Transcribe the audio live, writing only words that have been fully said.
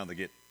They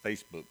get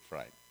Facebook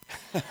fright.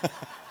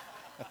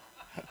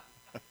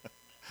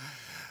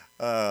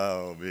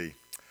 Oh, me.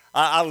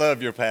 I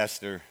love your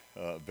pastor,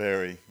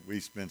 Barry. We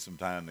spend some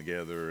time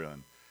together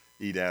and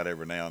eat out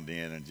every now and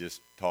then and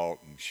just talk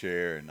and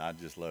share, and I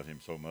just love him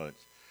so much.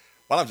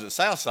 While I was at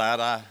Southside,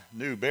 I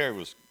knew Barry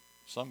was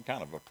some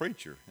kind of a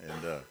preacher,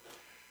 and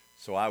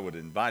so I would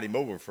invite him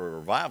over for a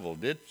revival.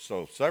 Did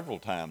so several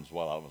times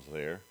while I was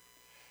there.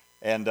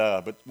 And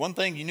but one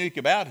thing unique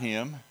about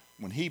him,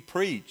 when he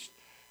preached,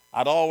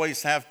 I'd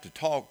always have to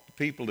talk to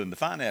people in the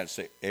finance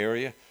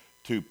area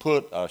to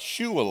put a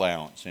shoe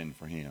allowance in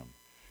for him.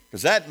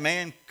 Because that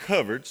man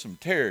covered some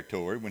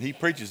territory when he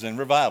preaches in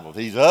revivals.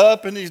 He's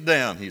up and he's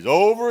down. He's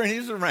over and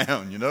he's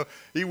around, you know.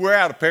 He wear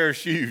out a pair of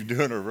shoes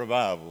during a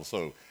revival.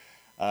 So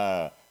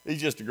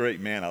he's just a great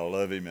man. I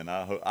love him, and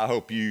I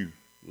hope you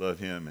love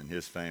him and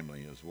his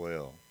family as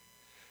well.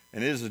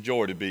 And it is a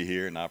joy to be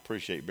here, and I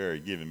appreciate Barry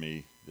giving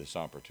me this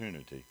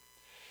opportunity.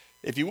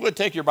 If you would,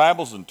 take your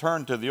Bibles and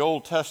turn to the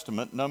Old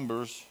Testament,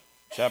 Numbers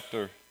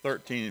chapter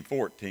 13 and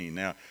 14.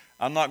 Now,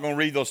 I'm not going to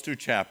read those two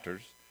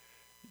chapters.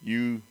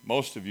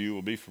 Most of you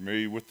will be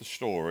familiar with the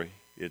story.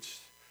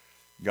 It's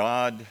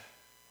God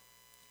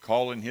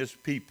calling his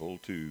people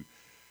to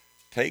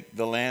take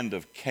the land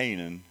of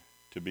Canaan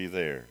to be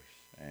theirs.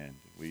 And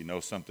we know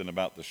something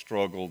about the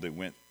struggle that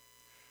went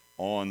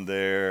on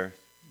there,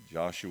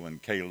 Joshua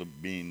and Caleb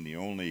being the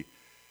only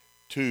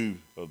two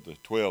of the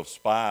 12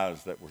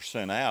 spies that were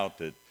sent out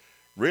that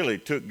really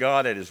took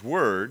God at his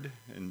word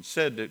and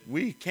said that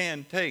we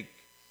can take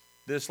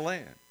this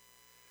land.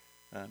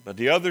 But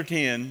the other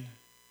 10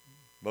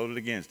 voted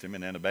against him,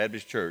 and in a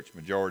Baptist church,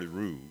 majority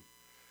rule.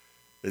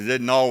 It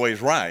isn't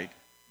always right,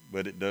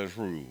 but it does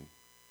rule.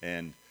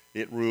 And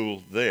it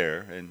ruled there.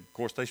 And, of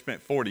course, they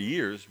spent 40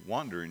 years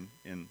wandering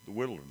in the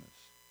wilderness.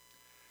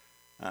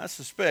 I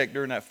suspect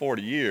during that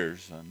 40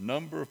 years, a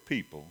number of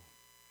people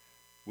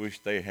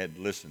wished they had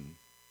listened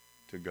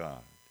to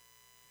God.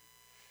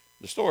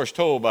 The story is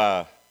told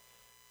by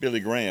Billy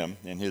Graham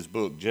in his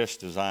book,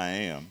 Just As I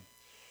Am,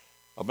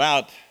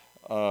 about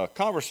a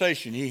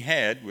conversation he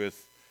had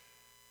with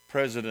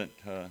President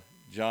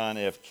John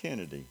F.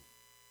 Kennedy.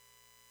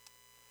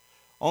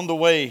 On the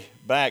way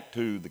back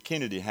to the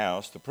Kennedy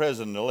house, the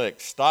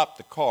president-elect stopped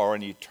the car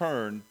and he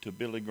turned to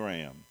Billy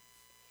Graham.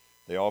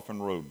 They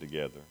often rode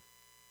together.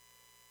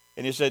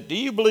 And he said, "Do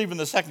you believe in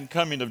the second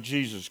coming of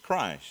Jesus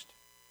Christ?"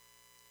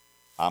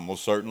 "I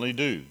most certainly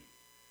do."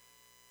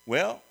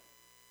 "Well,"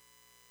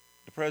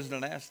 the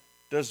president asked,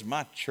 "does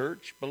my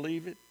church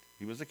believe it?"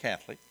 He was a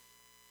Catholic.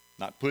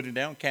 Not putting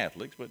down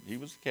Catholics, but he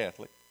was a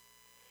Catholic.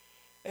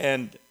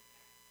 And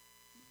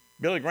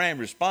Billy Graham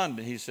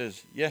responded, he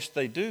says, "Yes,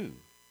 they do.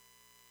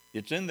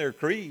 It's in their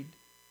creed."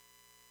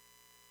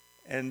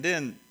 And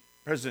then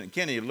President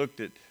Kennedy looked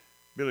at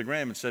Billy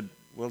Graham and said,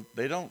 "Well,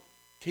 they don't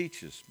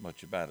teach us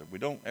much about it. We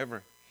don't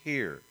ever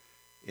hear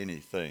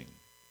anything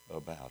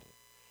about it."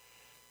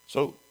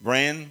 So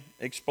Graham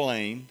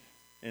explained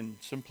in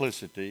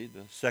simplicity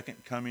the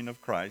second coming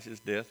of Christ, his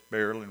death,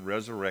 burial, and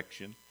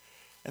resurrection,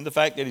 and the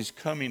fact that he's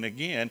coming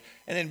again.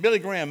 And then Billy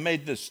Graham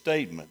made this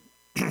statement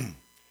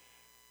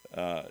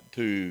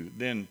to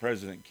then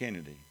President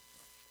Kennedy.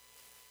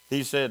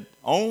 He said,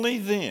 "Only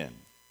then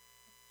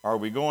are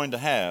we going to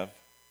have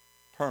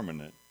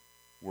permanent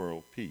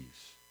world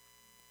peace."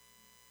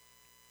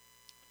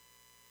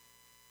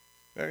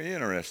 "Very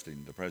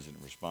interesting," the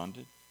president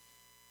responded.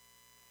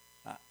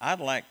 "I'd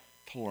like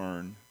to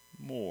learn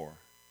more."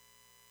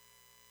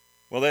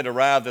 Well, they'd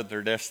arrived at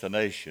their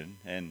destination,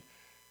 and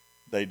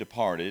they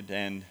departed,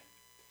 and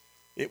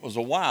it was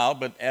a while,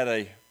 but at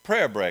a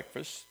prayer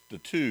breakfast, the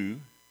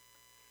two,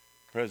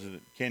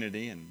 President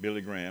Kennedy and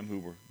Billy Graham, who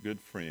were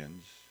good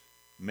friends,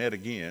 met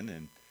again,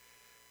 and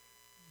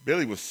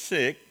Billy was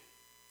sick.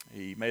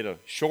 He made a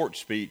short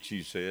speech,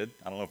 he said.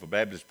 I don't know if a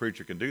Baptist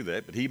preacher can do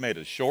that, but he made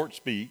a short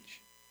speech,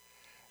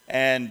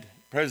 and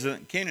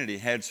President Kennedy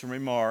had some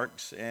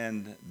remarks,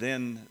 and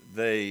then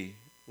they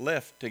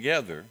left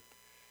together.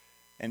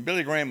 And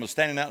Billy Graham was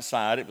standing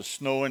outside. It was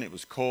snowing. It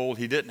was cold.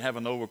 He didn't have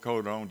an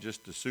overcoat on,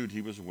 just the suit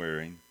he was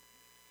wearing.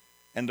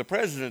 And the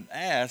president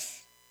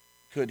asked,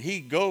 could he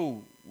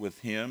go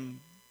with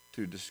him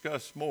to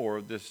discuss more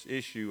of this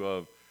issue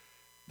of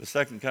the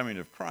second coming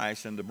of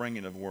Christ and the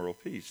bringing of world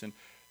peace. And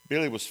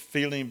Billy was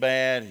feeling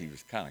bad. He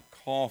was kind of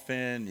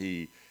coughing.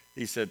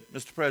 He said,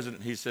 "Mr.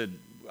 President," he said,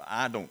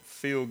 "I don't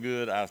feel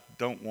good. I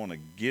don't want to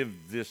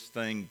give this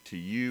thing to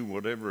you,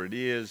 whatever it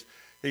is."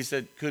 He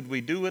said, "Could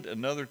we do it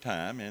another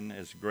time?" And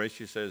as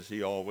gracious as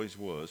he always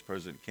was,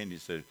 President Kennedy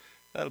said,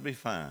 "That'll be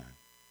fine."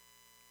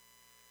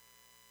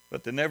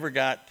 But they never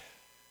got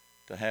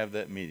to have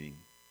that meeting.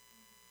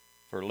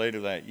 For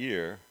later that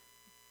year,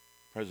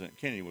 President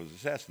Kennedy was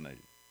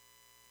assassinated.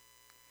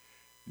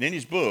 And in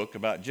his book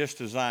about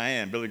Just As I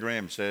Am, Billy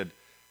Graham said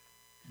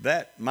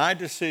that my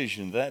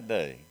decision that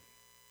day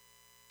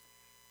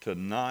to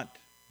not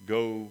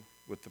go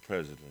with the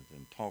president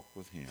and talk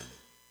with him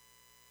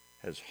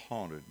has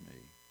haunted me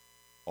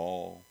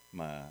all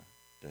my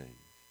days.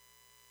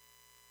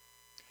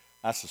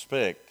 I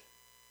suspect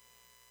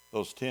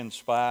those 10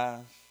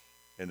 spies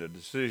and the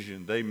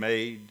decision they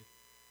made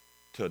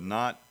to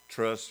not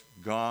trust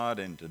God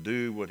and to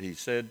do what he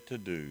said to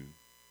do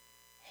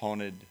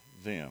haunted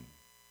them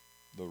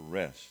the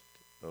rest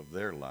of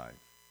their life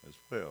as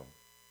well.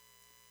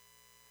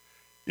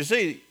 You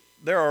see,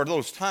 there are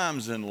those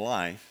times in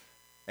life,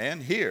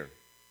 and here,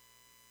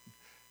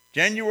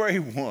 January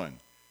 1,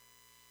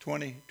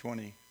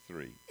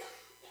 2023,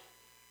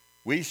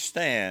 we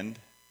stand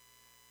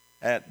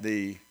at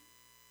the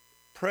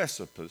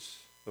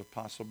precipice of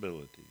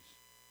possibilities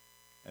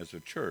as a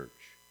church,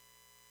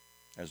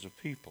 as a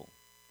people.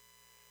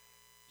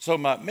 So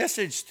my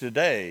message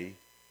today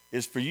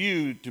is for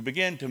you to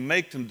begin to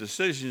make some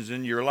decisions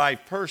in your life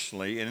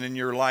personally and in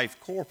your life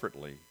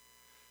corporately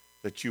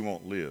that you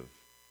won't live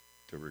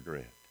to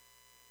regret,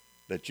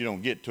 that you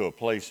don't get to a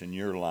place in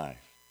your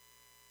life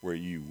where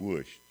you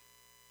wished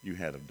you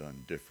had have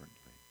done differently.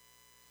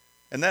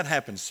 And that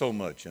happens so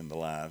much in the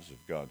lives of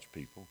God's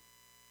people.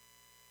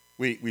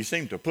 We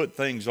seem to put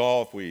things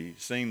off. We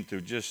seem to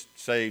just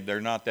say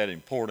they're not that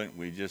important.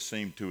 We just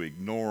seem to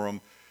ignore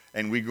them.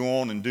 And we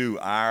go on and do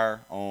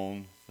our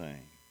own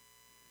thing.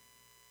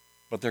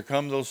 But there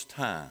come those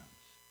times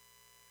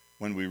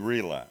when we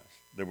realize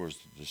there was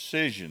a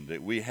decision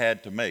that we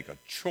had to make, a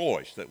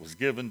choice that was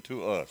given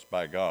to us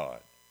by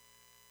God,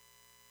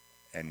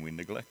 and we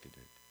neglected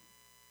it.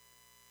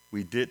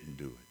 We didn't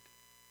do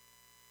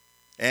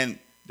it. And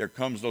there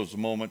comes those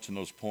moments and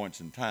those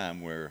points in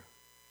time where,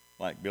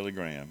 like Billy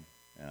Graham,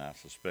 and I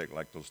suspect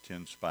like those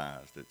 10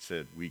 spies that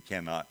said, we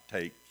cannot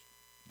take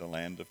the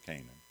land of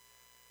Canaan,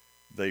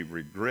 they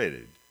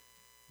regretted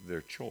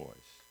their choice.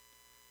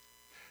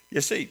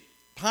 You see,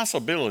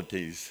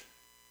 possibilities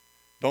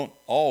don't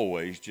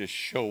always just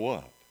show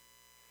up.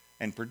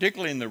 And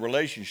particularly in the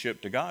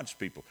relationship to God's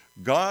people,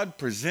 God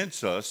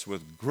presents us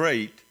with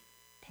great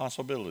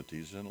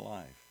possibilities in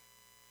life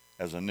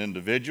as an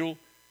individual,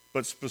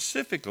 but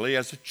specifically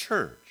as a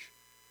church.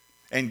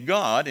 And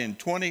God in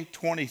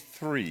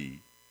 2023,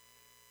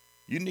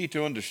 you need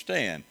to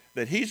understand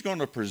that he's going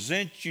to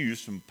present you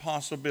some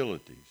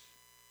possibilities.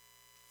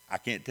 I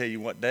can't tell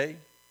you what day,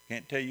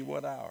 can't tell you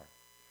what hour.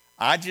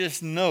 I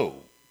just know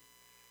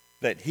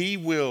that he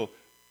will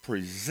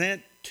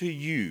present to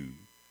you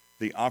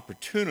the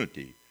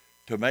opportunity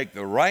to make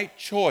the right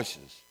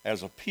choices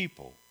as a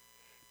people,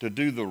 to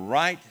do the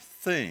right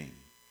thing,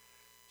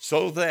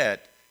 so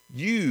that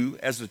you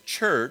as a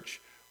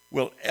church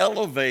will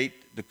elevate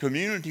the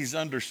community's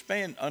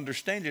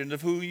understanding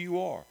of who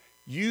you are.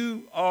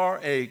 You are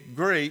a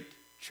great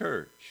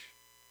church.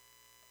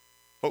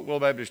 Hopewell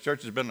Baptist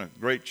Church has been a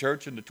great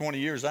church in the 20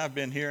 years I've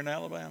been here in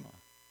Alabama.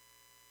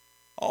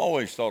 I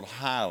always thought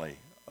highly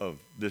of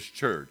this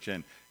church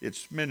and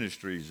its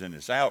ministries and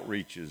its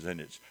outreaches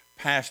and its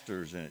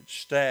pastors and its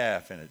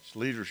staff and its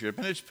leadership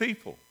and its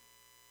people.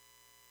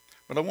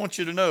 But I want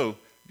you to know,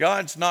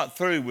 God's not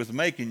through with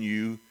making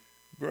you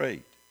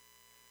great.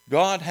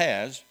 God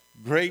has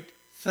great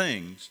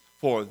things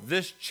for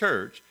this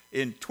church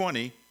in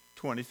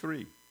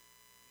 2023.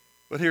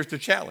 But here's the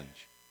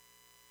challenge.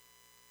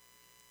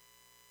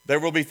 There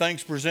will be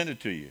things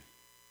presented to you.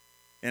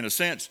 In a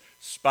sense,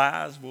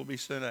 spies will be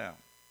sent out.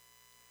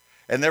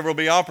 And there will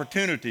be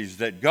opportunities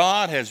that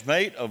God has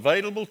made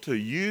available to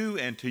you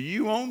and to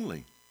you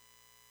only.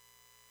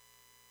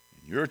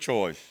 And your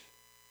choice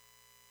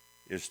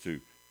is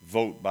to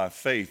vote by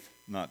faith,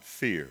 not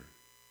fear.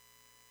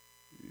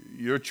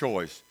 Your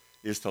choice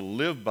is to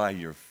live by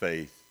your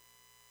faith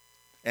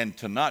and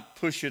to not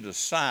push it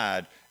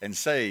aside and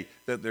say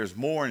that there's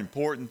more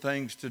important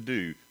things to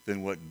do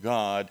than what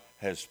God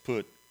has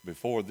put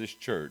before this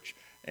church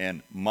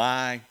and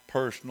my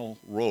personal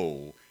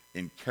role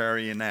in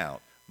carrying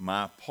out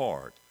my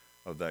part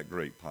of that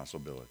great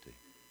possibility.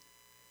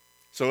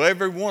 So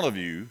every one of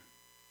you,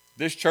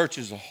 this church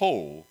as a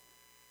whole,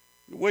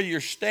 where you're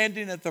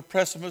standing at the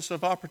precipice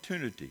of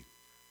opportunity,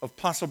 of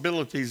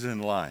possibilities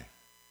in life.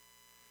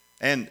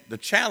 And the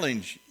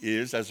challenge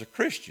is, as a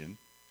Christian,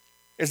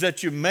 is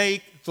that you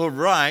make the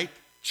right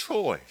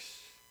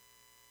choice.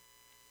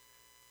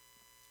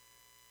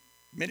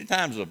 Many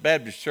times a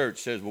Baptist church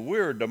says, well,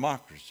 we're a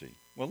democracy.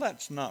 Well,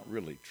 that's not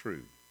really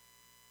true.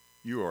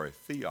 You are a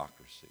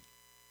theocracy.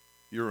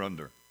 You're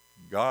under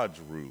God's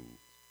rule,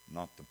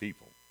 not the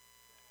people.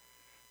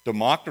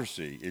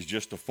 Democracy is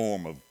just a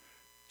form of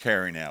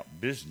carrying out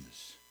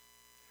business.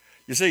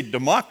 You see,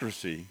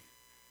 democracy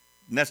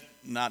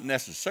not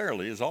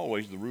necessarily is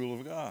always the rule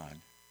of God.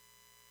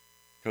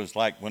 Because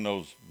like when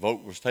those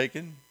vote was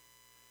taken,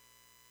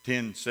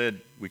 10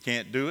 said we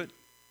can't do it,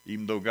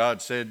 even though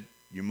God said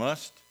you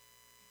must,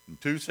 and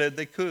 2 said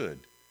they could.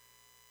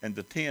 And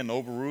the 10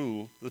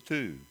 overruled the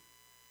 2.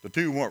 The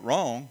 2 weren't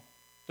wrong,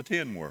 the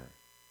 10 were.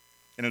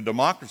 In a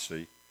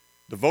democracy,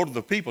 the vote of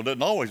the people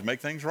doesn't always make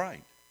things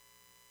right.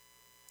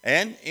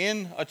 And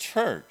in a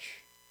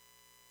church,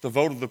 the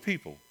vote of the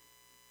people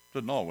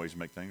doesn't always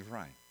make things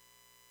right.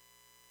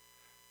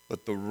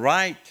 But the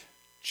right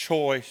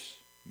choice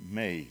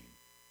made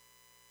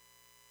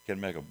can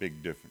make a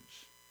big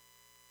difference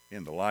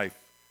in the life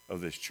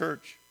of this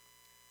church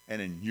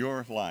and in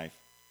your life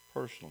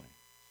personally.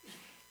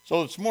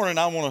 So this morning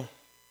I want to,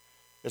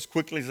 as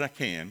quickly as I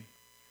can,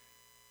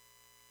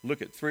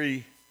 look at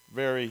three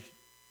very,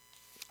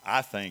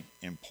 I think,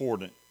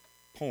 important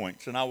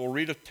points. And I will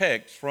read a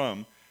text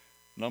from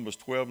Numbers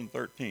 12 and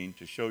 13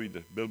 to show you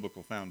the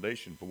biblical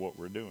foundation for what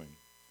we're doing.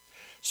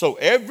 So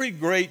every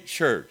great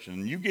church,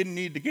 and you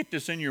need to get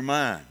this in your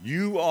mind,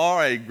 you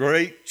are a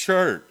great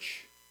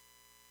church.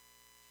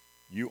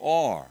 You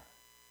are.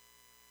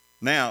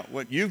 Now,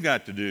 what you've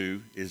got to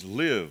do is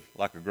live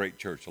like a great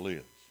church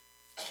lives.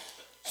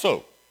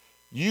 So,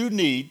 you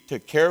need to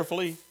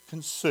carefully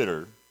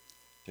consider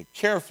the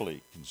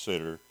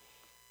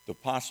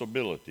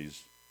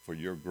possibilities for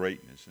your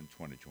greatness in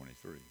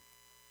 2023.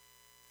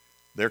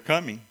 They're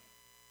coming.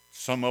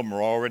 Some of them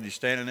are already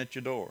standing at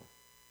your door.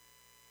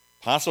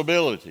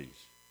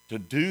 Possibilities to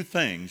do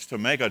things to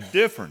make a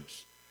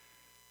difference,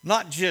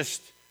 not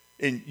just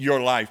in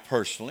your life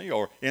personally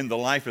or in the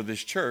life of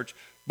this church,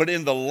 but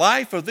in the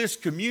life of this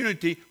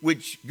community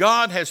which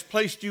God has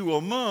placed you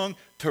among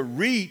to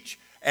reach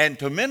and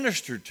to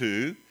minister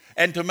to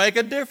and to make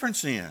a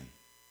difference in.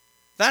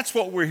 That's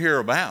what we're here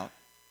about.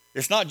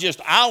 It's not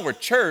just our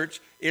church,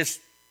 it's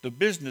the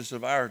business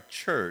of our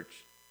church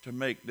to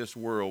make this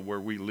world where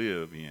we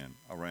live in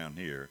around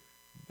here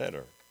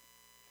better.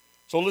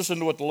 So listen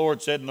to what the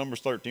Lord said in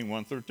Numbers 13,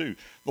 1 through 2.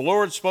 The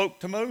Lord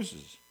spoke to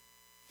Moses,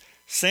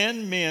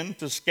 "Send men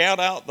to scout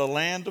out the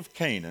land of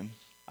Canaan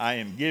I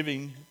am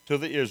giving to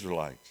the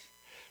Israelites.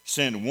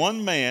 Send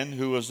one man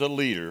who is a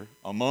leader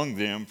among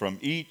them from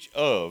each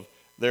of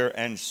their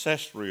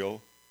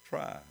ancestral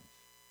tribes."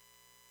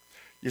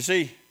 You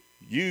see,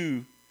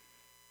 you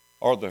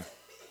are the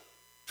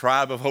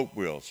tribe of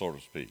Hopewell, so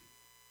to speak.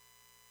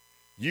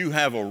 You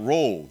have a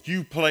role.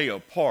 You play a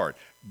part.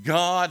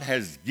 God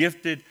has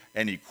gifted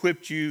and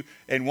equipped you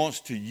and wants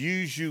to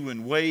use you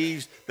in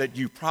ways that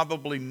you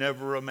probably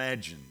never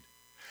imagined.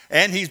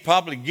 And he's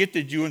probably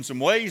gifted you in some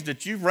ways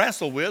that you've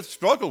wrestled with,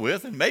 struggled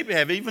with, and maybe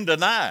have even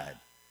denied.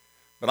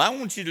 But I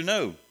want you to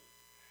know,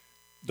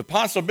 the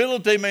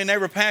possibility may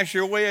never pass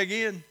your way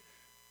again,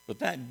 but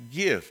that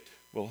gift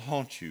will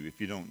haunt you if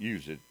you don't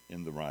use it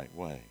in the right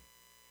way.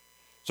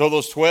 So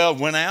those 12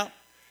 went out,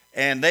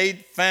 and they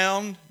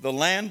found the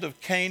land of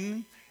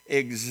Canaan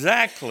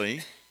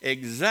exactly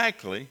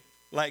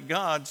like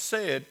God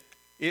said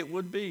it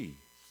would be.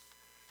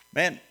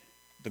 Man,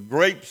 the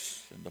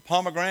grapes and the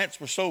pomegranates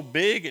were so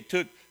big, it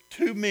took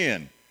 2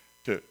 men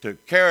to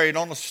carry it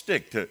on a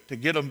stick to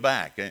get them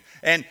back.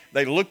 And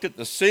they looked at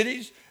the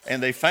cities,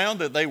 and they found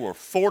that they were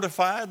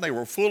fortified. They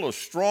were full of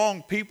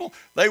strong people.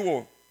 They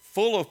were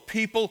full of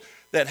people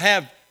that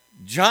have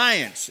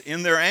giants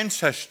in their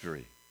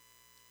ancestry.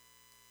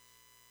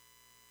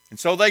 And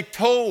so they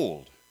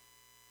told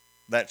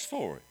that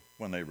story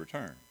when they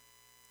returned.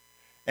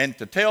 And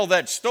to tell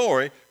that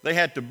story, they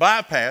had to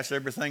bypass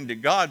everything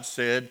that God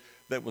said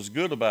that was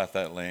good about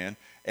that land.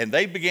 And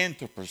they began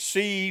to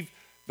perceive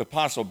the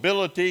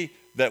possibility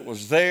that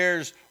was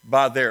theirs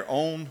by their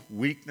own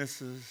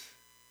weaknesses,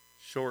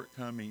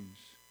 shortcomings,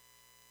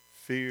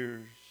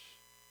 fears,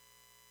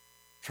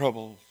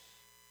 troubles,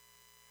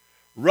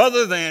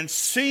 rather than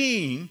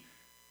seeing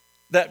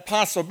that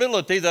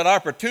possibility, that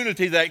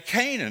opportunity, that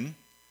Canaan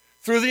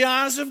through the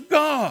eyes of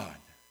God.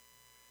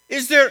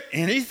 Is there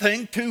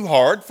anything too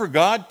hard for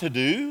God to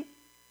do?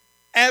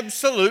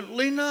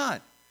 Absolutely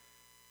not.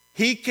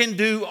 He can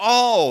do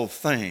all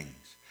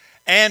things.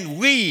 And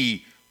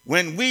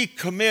when we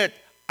commit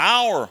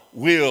our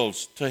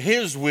wills to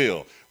His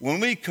will, when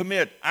we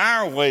commit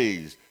our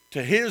ways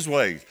to His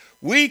ways,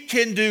 we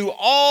can do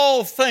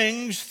all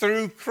things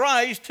through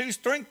Christ who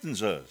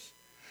strengthens us.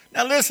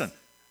 Now listen,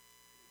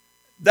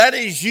 that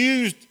is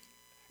used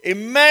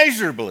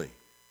immeasurably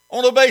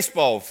on a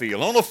baseball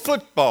field, on a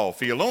football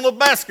field, on a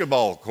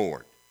basketball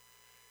court.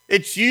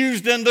 It's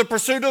used in the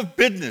pursuit of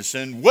business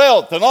and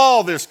wealth and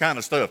all this kind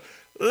of stuff.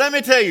 Let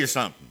me tell you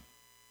something.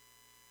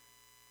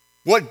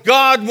 What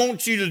God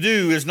wants you to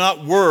do is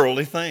not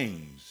worldly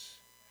things.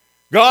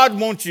 God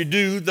wants you to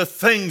do the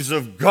things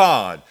of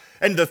God.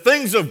 And the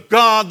things of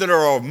God that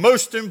are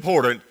most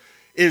important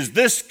is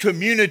this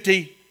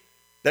community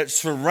that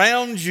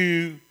surrounds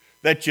you,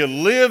 that you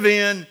live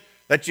in,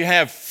 that you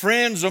have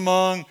friends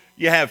among.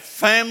 You have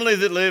family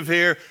that live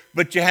here,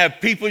 but you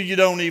have people you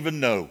don't even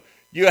know.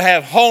 You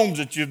have homes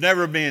that you've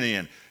never been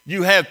in.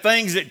 You have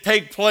things that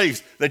take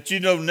place that you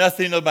know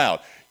nothing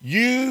about.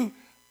 You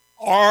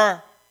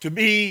are to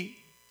be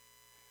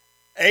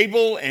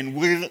able and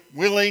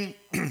willing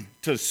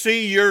to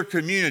see your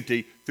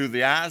community through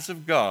the eyes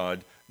of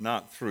God,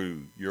 not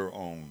through your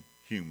own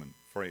human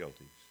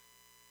frailties.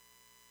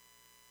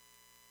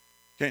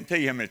 Can't tell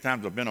you how many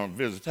times I've been on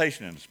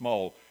visitation in a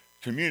small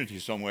community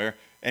somewhere,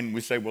 and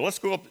we say, well, let's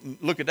go up and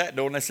look at that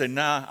door. And they say,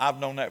 nah, I've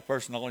known that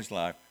person all his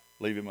life.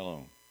 Leave him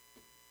alone.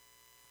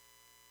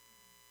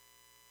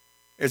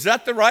 Is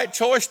that the right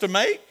choice to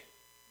make?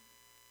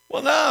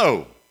 Well,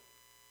 no.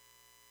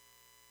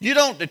 You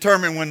don't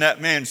determine when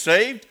that man's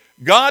saved.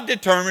 God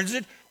determines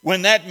it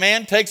when that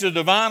man takes a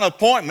divine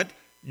appointment,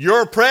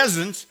 your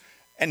presence,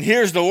 and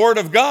hears the word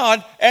of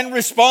God and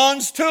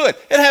responds to it.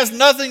 It has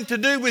nothing to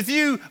do with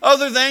you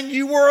other than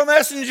you were a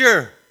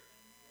messenger.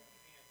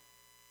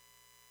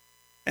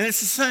 And it's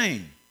the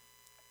same.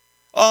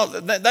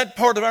 That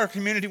part of our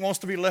community wants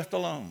to be left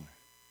alone.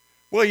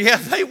 Well, yeah,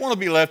 they want to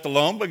be left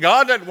alone, but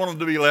God doesn't want them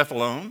to be left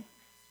alone.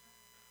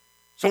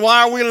 So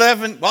why are we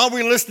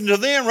listening to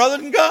them rather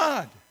than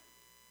God?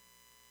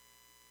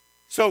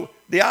 So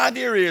the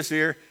idea is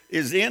here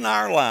is in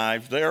our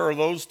lives, there are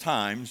those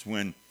times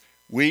when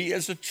we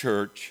as a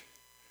church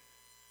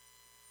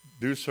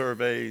do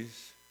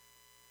surveys,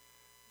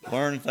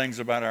 learn things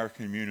about our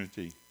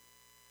community,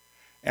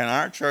 and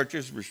our church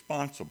is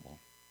responsible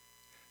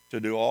to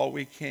do all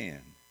we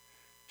can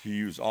to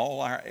use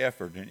all our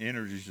effort and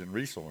energies and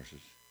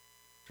resources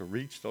to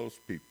reach those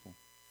people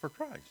for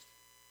Christ.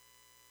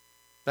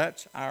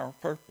 That's our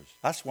purpose.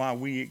 That's why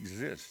we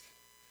exist.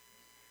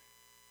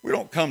 We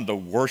don't come to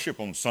worship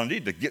on Sunday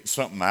to get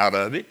something out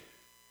of it.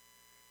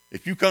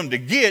 If you come to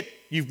get,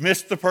 you've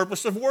missed the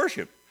purpose of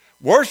worship.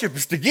 Worship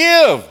is to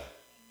give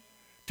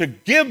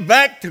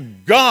back to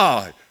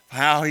God for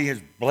how he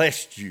has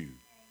blessed you.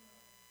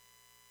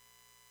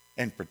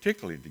 And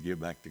particularly to give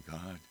back to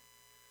God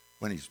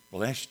when he's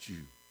blessed you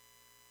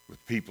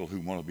with people who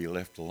want to be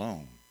left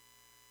alone,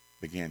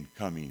 begin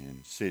coming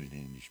and sitting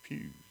in his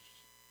pews,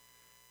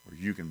 where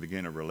you can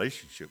begin a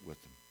relationship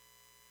with them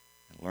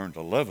and learn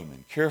to love them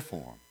and care for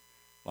them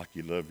like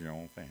you love your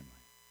own family.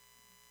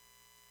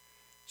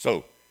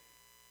 So,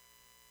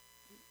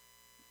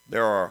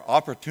 there are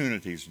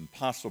opportunities and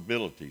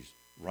possibilities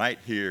right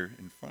here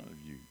in front of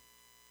you.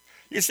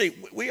 You see,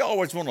 we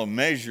always want to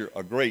measure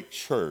a great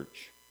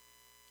church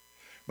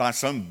by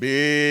some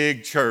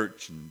big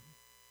church in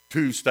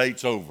 2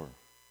 states over,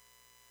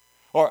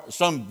 or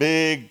some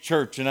big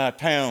church in our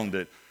town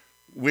that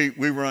we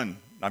run,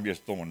 I'm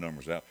just throwing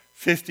numbers out,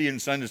 50 in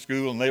Sunday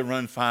school and they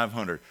run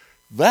 500.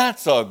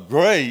 That's a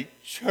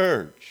great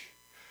church.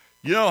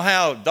 You know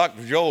how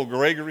Dr. Joel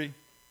Gregory,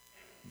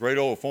 great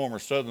old former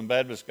Southern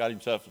Baptist, got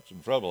himself in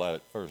some trouble out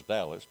at First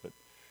Dallas, but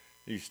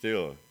he's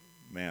still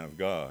a man of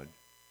God.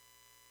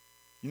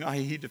 You know how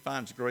he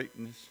defines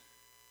greatness?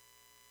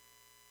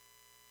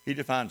 He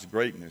defines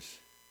greatness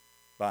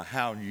by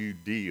how you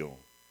deal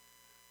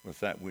with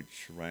that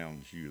which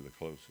surrounds you the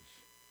closest.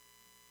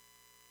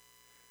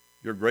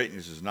 Your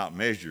greatness is not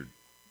measured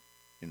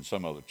in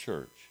some other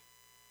church.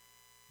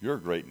 Your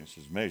greatness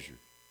is measured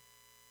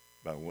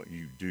by what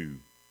you do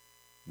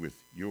with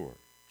your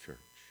church.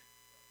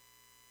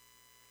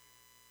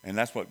 And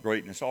that's what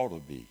greatness ought to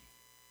be.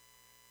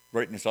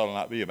 Greatness ought to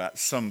not be about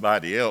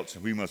somebody else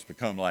and we must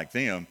become like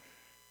them.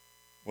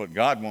 What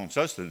God wants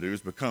us to do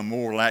is become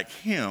more like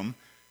him.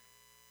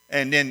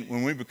 And then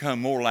when we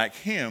become more like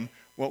him,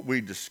 what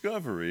we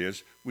discover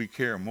is we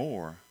care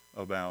more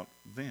about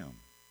them.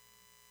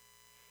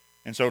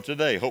 And so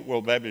today,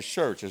 Hopewell Baptist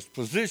Church is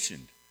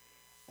positioned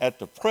at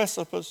the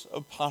precipice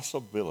of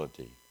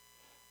possibility.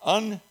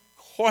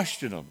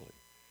 Unquestionably,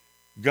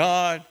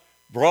 God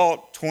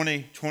brought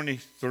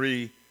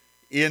 2023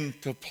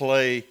 into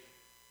play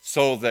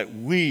so that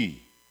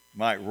we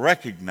might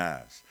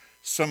recognize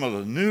some of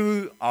the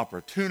new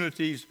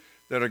opportunities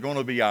that are going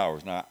to be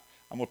ours. Now,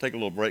 I'm going to take a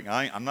little break.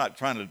 I'm not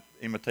trying to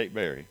imitate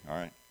Barry, all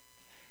right?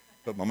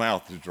 But my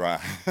mouth is dry.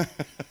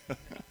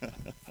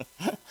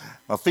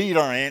 My feet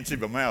are antsy,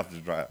 but my mouth is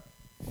dry.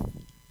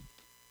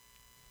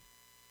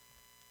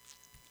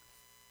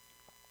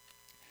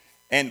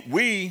 And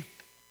we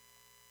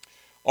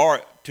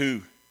are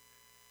to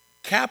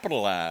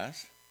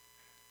capitalize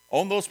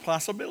on those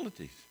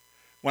possibilities.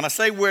 When I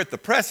say we're at the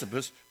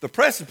precipice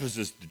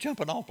is the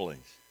jumping off place.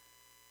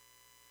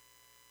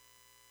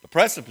 The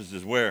precipice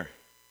is where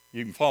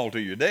you can fall to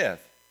your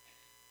death.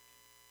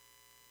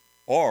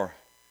 Or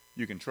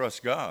you can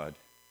trust God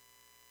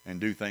and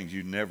do things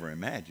you'd never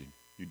imagined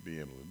you'd be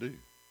able to do.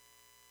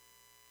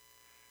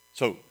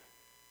 So,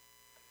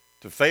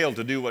 to fail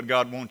to do what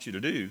God wants you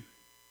to do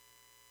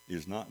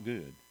is not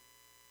good.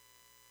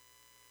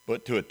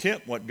 But to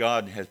attempt what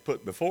God has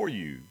put before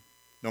you,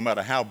 no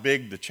matter how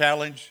big the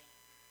challenge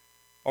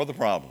or the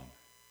problem,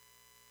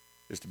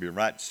 is to be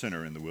right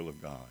center in the will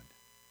of God.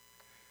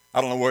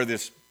 I don't know where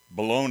this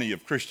baloney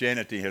of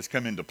Christianity has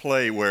come into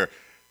play where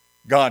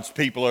God's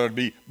people are to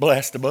be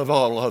blessed above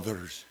all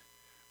others.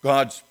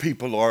 God's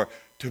people are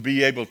to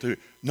be able to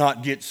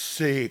not get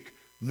sick,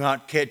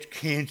 not catch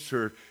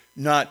cancer,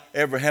 not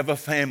ever have a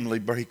family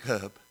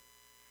breakup.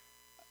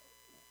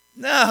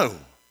 No.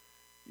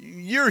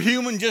 You're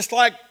human just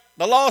like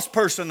the lost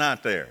person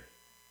out there.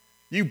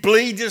 You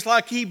bleed just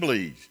like he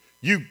bleeds.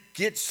 You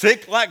get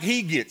sick like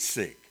he gets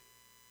sick.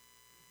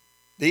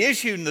 The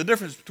issue and the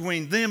difference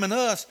between them and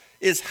us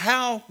is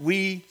how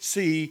we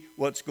see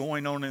what's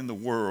going on in the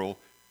world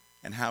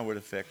and how it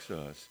affects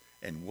us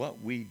and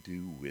what we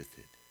do with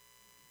it.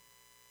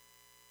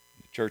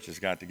 The church has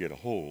got to get a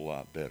whole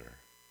lot better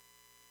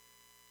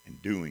in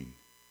doing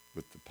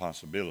with the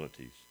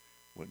possibilities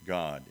what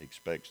God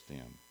expects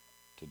them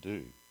to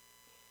do.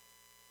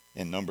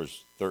 In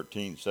Numbers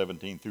 13,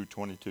 17 through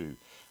 22,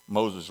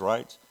 Moses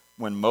writes,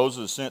 when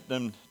Moses sent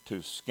them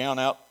to scout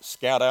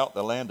out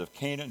the land of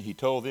Canaan, he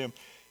told them,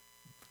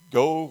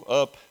 go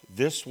up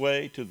this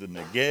way to the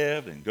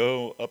Negev and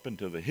go up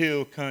into the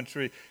hill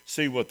country,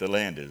 see what the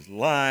land is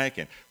like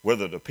and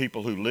whether the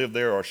people who live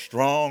there are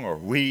strong or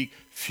weak,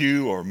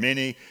 few or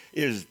many.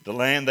 Is the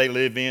land they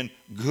live in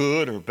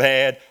good or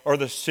bad? Are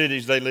the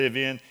cities they live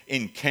in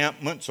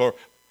encampments or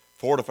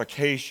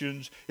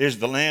fortifications? Is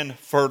the land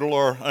fertile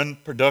or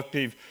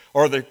unproductive?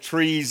 Are there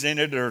trees in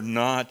it or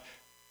not?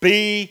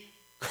 Be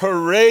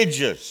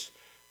courageous.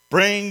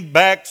 Bring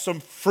back some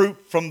fruit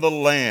from the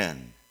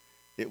land.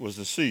 It was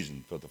the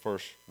season for the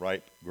first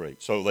ripe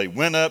grapes. So they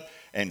went up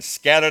and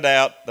scattered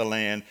out the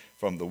land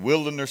from the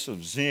wilderness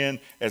of Zin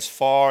as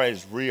far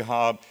as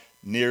Rehob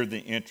near the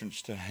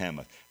entrance to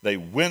Hamath. They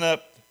went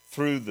up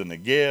through the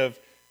Negev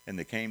and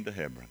they came to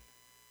Hebron.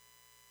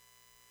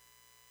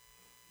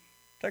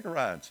 Take a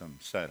ride some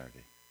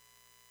Saturday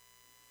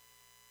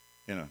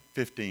in a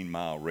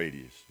 15-mile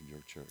radius of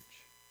your church.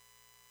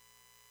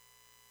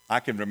 I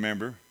can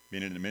remember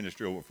being in the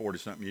ministry over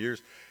 40-something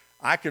years.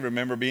 I can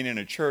remember being in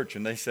a church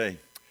and they say,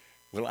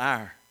 well,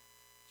 our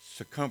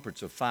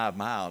circumference of 5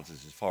 miles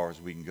is as far as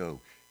we can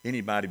go.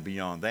 Anybody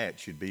beyond that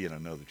should be in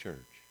another church.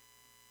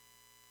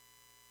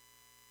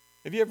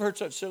 Have you ever heard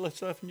such silly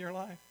stuff in your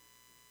life?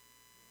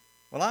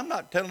 Well, I'm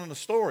not telling a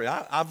story.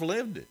 I've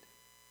lived it.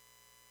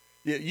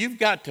 You've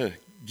got to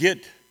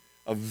get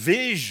a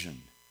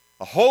vision,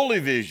 a holy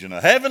vision,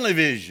 a heavenly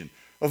vision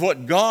of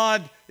what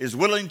God is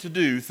willing to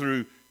do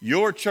through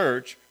your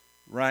church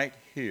right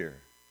here.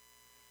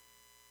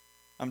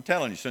 I'm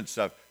telling you, since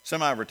I've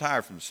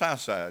semi-retired from the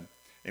South Side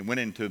and went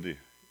into the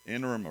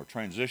interim or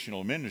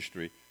transitional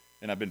ministry,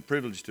 and I've been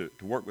privileged to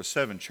work with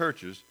 7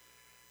 churches,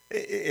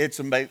 it's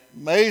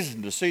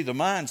amazing to see the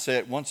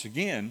mindset once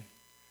again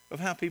of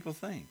how people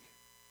think.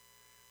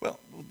 Well,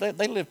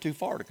 they live too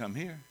far to come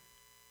here.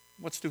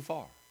 What's too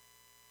far?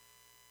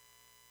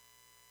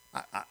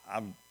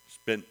 I've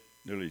spent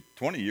nearly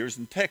 20 years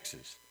in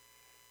Texas.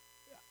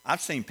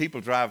 I've seen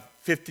people drive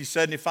 50,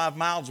 75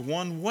 miles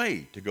one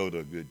way to go to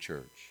a good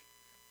church,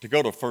 to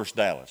go to First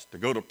Dallas, to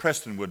go to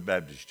Prestonwood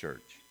Baptist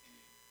Church.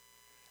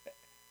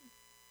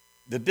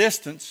 The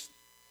distance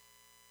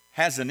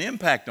has an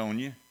impact on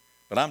you,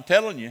 but I'm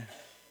telling you,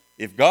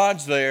 if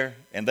God's there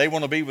and they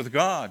want to be with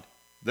God,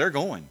 they're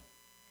going.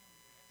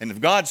 And if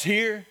God's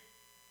here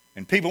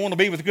and people want to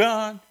be with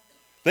God,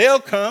 they'll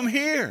come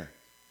here.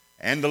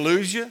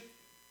 Andalusia,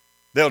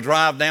 they'll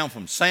drive down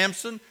from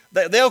Samson,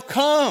 they'll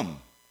come.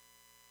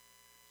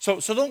 So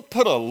don't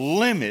put a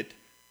limit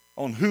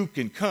on who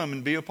can come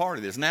and be a part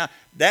of this. Now,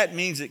 that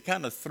means it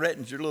kind of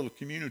threatens your little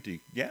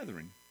community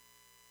gathering.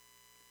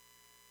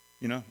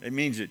 You know, it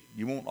means that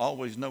you won't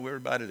always know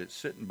everybody that's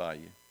sitting by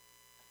you.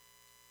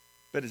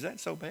 But is that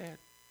so bad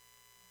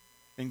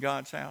in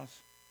God's house?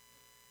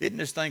 Isn't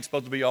this thing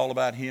supposed to be all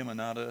about Him and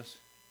not us?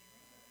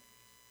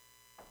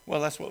 Well,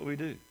 that's what we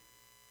do.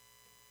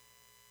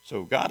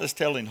 So God is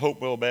telling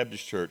Hopewell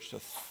Baptist Church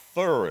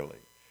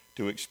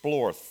to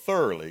explore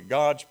thoroughly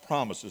God's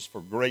promises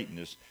for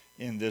greatness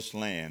in this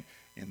land,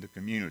 in the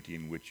community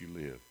in which you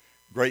live.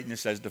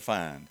 Greatness as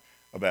defined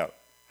about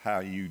how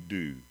you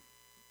do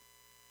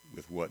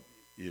with what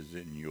is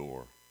in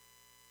your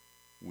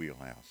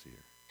wheelhouse here.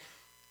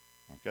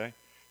 Okay?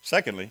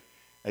 Secondly,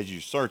 as you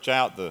search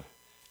out the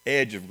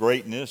edge of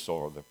greatness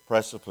or the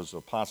precipice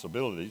of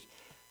possibilities,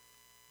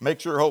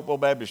 make sure Hopewell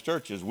Baptist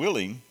Church is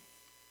willing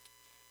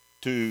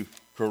to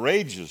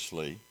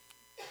courageously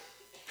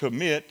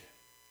commit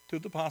to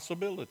the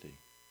possibility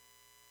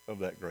of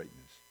that greatness.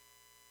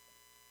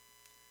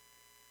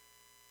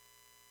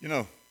 You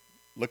know,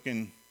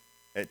 looking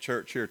at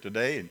church here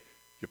today, and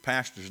your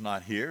pastor's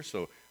not here,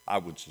 so I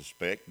would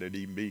suspect there'd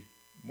even be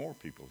more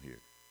people here.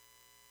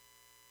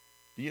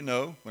 Do you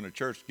know when a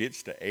church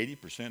gets to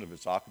 80% of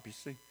its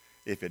occupancy,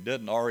 if it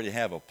doesn't already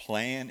have a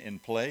plan in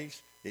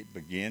place, it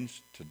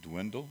begins to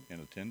dwindle in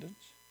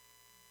attendance?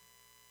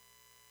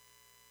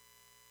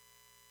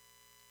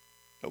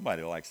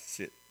 Nobody likes to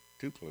sit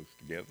too close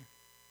together.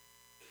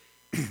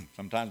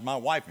 Sometimes my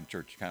wife in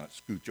church kind of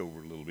scooch over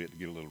a little bit to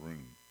get a little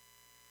room.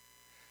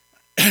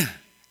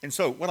 And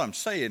so what I'm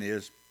saying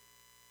is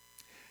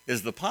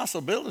the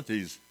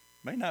possibilities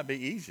may not be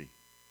easy.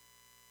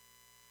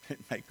 It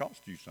may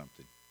cost you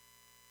something.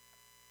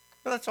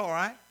 But that's all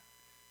right.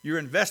 You're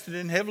invested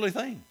in heavenly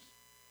things.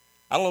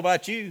 I don't know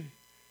about you.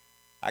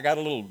 I got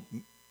a little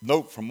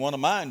note from one of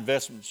my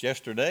investments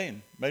yesterday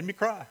and made me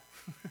cry.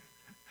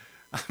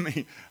 I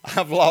mean,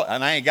 I've lost,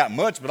 and I ain't got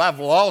much, but I've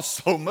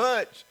lost so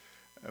much.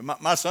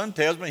 My son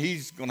tells me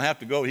he's going to have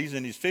to go. He's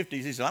in his 50s.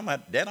 He said,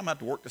 Dad, I'm going to have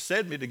to work to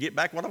 70 to get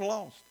back what I've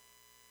lost.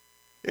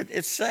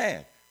 It's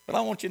sad. But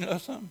I want you to know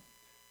something.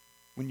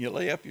 When you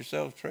lay up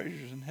yourselves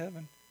treasures in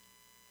heaven,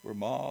 where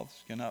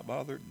moths cannot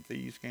bother it and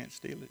thieves can't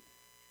steal it,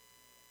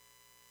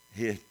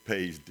 it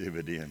pays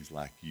dividends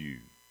like you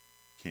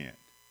can't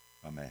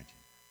imagine.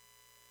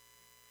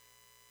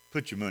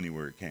 Put your money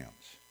where it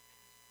counts.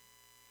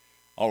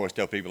 I always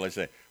tell people, they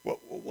say,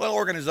 what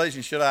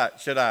organization should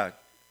I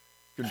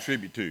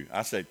contribute to?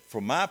 I say,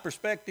 from my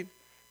perspective,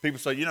 People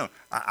say, you know,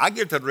 I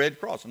give to the Red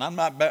Cross, and I'm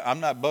not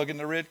bugging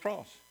the Red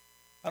Cross.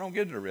 I don't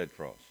give to the Red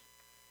Cross.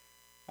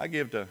 I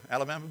give to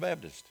Alabama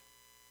Baptist.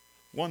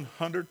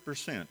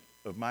 100%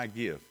 of my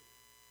gift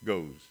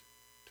goes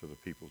to the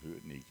people who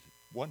it needs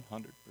it.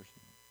 100%.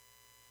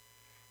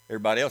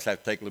 Everybody else has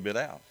to take a little bit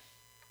out.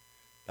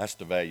 That's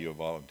the value of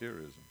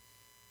volunteerism.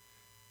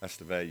 That's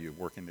the value of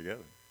working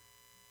together.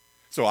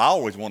 So I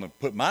always want to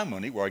put my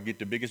money where I get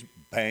the biggest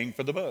bang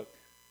for the buck.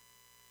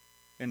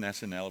 And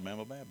that's in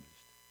Alabama Baptist.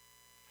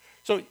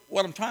 So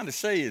what I'm trying to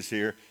say is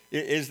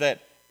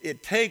that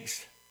it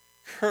takes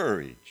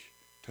courage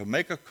to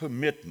make a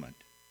commitment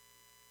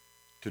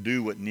to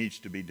do what needs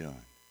to be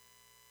done.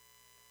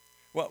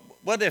 Well,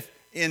 what if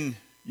in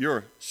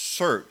your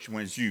search,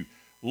 when you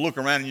look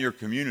around in your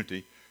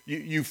community,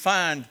 you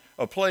find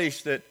a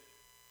place that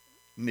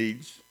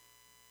needs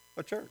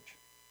a church?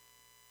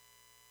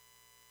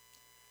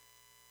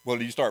 Well,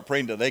 do you start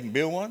praying that they can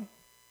build one?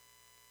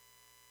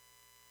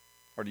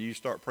 Or do you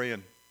start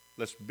praying,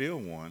 let's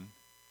build one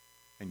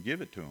and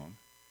give it to them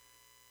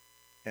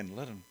and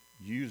let them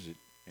use it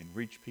and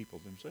reach people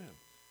themselves?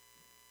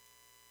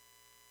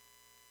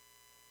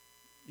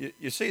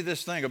 You see,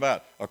 this thing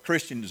about a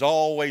Christian is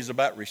always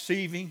about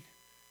receiving.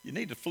 You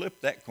need to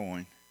flip that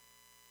coin.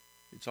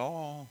 It's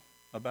all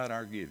about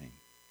our giving.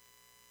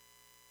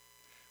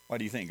 Why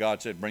do you think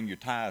God said, bring your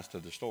tithes to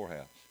the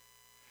storehouse?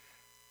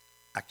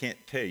 I can't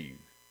tell you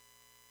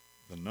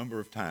the number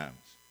of times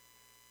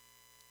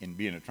in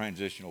being a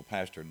transitional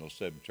pastor in those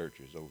 7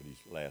 churches over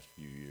these last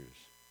few years,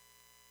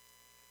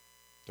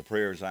 the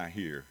prayers I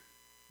hear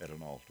at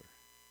an altar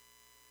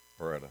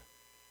or at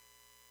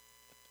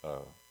a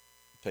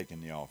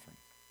taking the offering.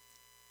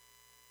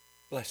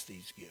 Bless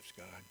these gifts,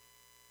 God.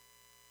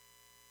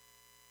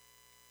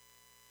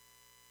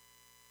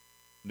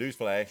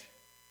 Newsflash,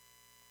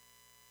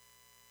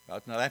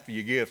 God's not after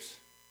your gifts.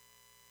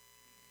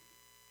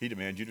 He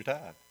demands you to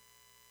tithe.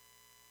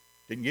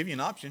 Didn't give you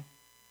an option.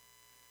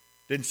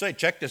 Didn't say,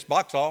 check this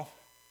box off.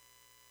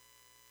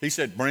 He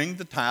said, bring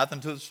the tithe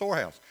into the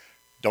storehouse.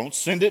 Don't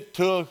send it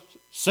to a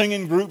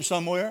singing group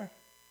somewhere.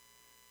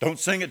 Don't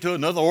sing it to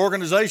another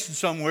organization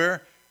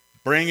somewhere.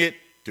 Bring it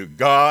to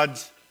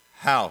God's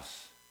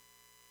house.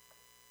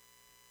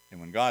 And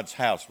when God's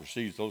house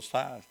receives those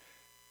tithes,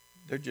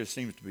 there just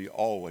seems to be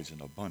always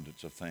an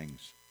abundance of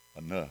things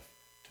enough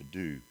to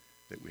do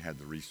that we have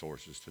the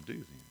resources to do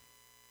them.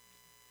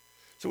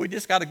 So we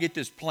just got to get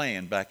this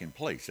plan back in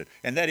place.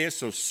 And that is,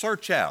 so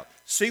search out,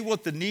 see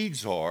what the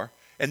needs are,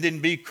 and then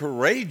be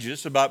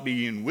courageous about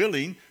being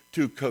willing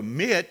to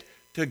commit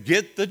to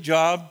get the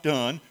job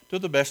done to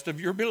the best of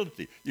your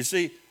ability. You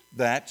see,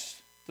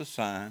 that's the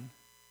sign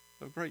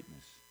of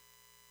greatness.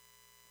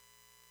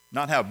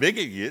 Not how big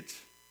it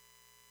gets,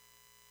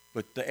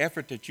 but the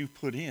effort that you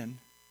put in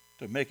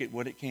to make it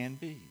what it can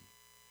be.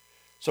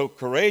 So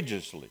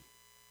courageously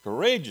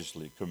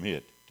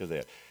commit to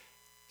that.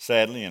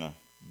 Sadly, in a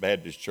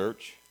Baptist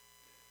church,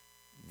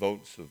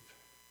 votes of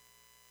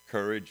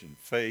courage and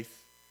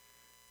faith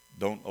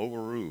don't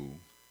overrule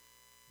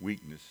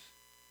weakness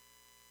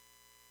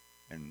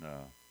and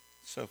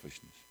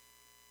selfishness.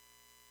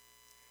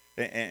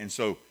 And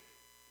so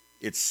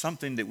it's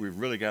something that we've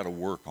really got to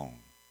work on.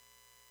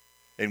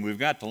 And we've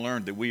got to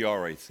learn that we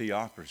are a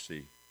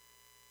theocracy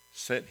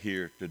set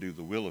here to do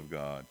the will of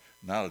God,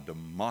 not a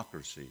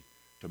democracy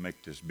to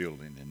make this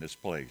building and this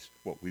place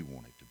what we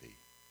want it to be.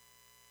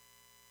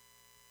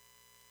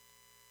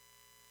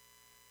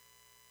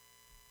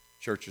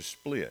 Churches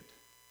split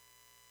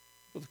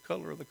with the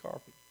color of the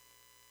carpet.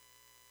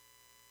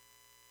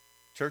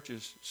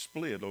 Churches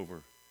split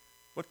over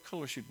what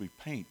color should we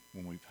paint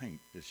when we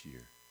paint this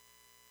year.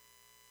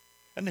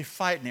 And they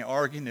fight and they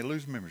argue and they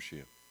lose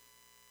membership.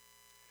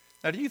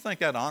 Now, do you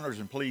think that honors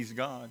and pleases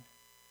God?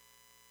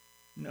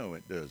 No,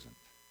 it doesn't.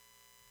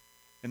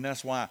 And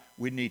that's why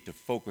we need to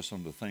focus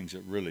on the things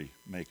that really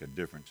make a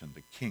difference in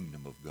the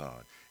kingdom of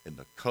God. And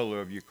the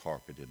color of your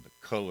carpet and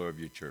the color of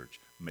your church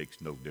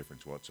makes no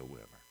difference whatsoever.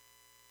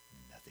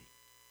 Nothing.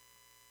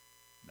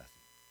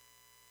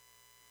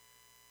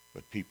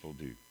 But people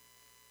do.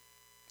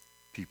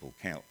 People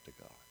count to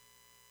God.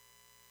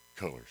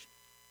 Colors.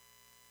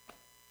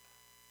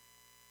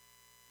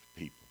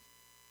 People.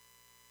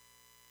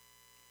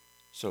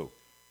 So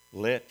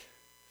let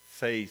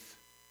faith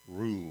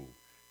rule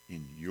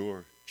in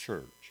your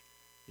church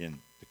in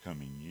the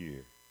coming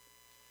year.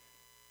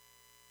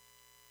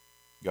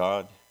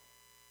 God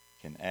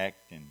can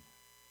act in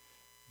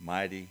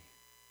mighty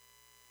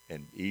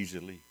and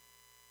easily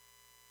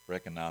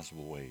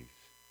recognizable ways.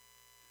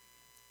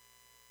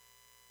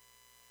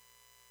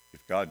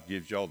 If God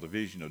gives y'all the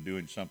vision of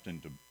doing something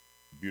to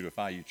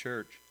beautify your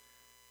church,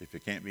 if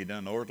it can't be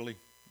done orderly,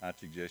 I'd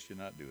suggest you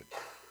not do it.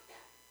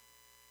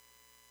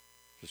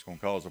 If it's going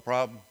to cause a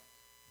problem,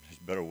 there's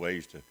better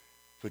ways to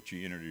put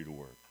your energy to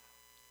work.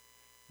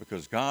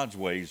 Because God's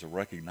ways are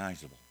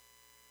recognizable.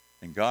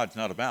 And God's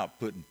not about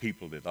putting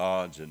people at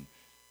odds and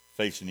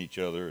facing each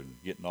other and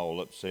getting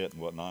all upset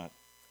and whatnot.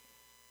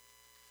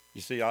 You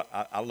see,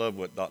 I love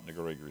what Dr.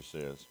 Gregory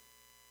says.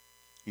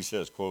 He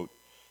says, quote,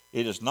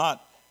 "It is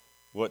not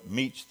what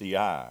meets the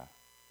eye,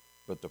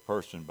 but the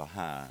person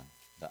behind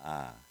the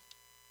eye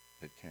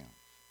that counts.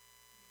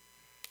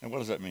 And what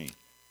does that mean?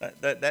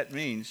 That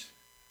means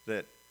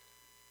that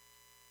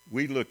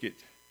we look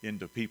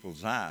into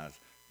people's eyes,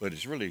 but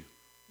it's really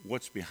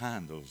what's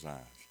behind those eyes.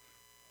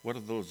 What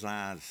do those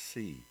eyes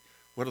see?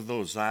 What do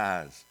those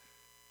eyes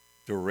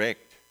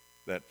direct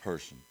that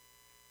person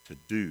to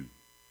do?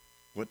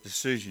 What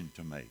decision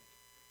to make?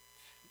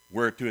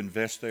 Where to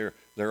invest their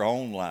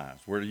own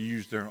lives? Where to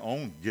use their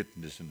own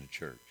giftedness in the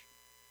church?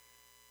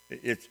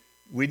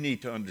 We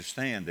need to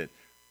understand that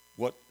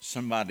what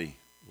somebody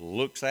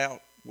looks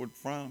outward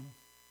from,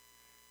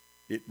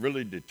 it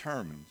really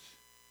determines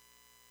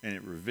and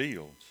it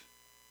reveals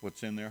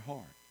what's in their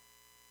heart.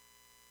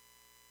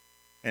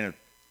 And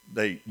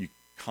if you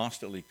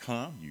constantly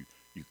come,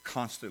 you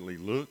constantly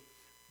look,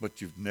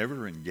 but you've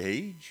never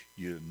engaged,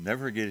 you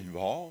never get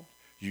involved,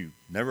 you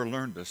never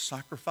learn to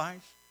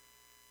sacrifice,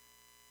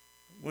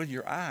 well,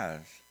 your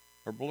eyes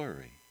are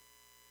blurry.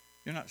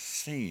 You're not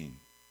seeing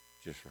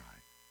just right.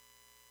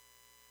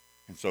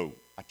 And so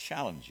I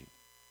challenge you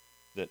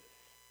that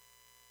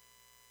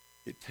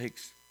it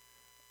takes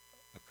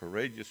a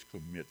courageous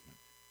commitment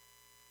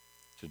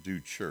to do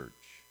church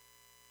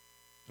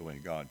the way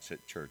God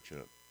set church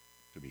up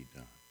to be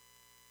done.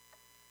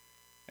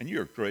 And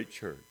you're a great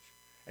church,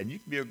 and you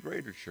can be a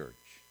greater church,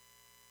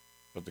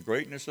 but the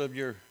greatness of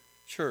your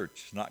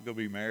church is not going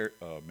to be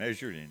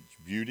measured in its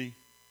beauty,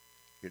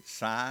 its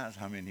size,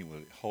 how many will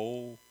it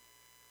hold,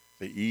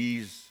 the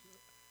ease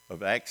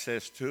of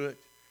access to it.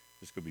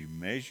 It's going to be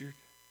measured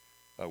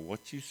by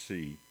what you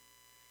see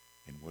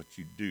and what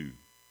you do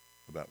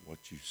about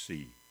what you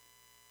see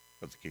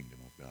of the kingdom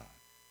of God.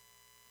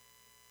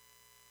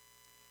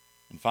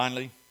 And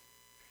finally,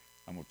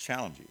 I'm going to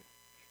challenge you.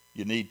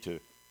 You need to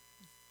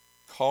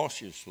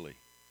cautiously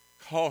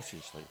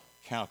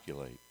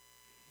calculate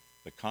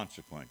the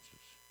consequences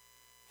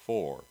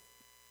for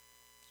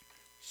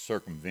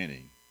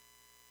circumventing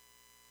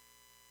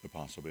the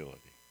possibility.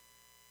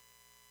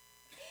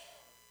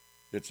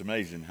 It's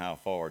amazing how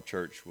far a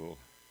church will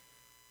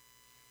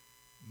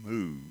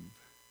move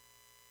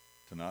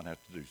to not have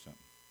to do something.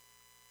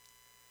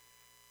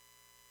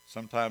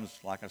 Sometimes,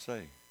 like I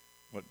say,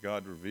 what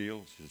God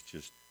reveals is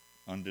just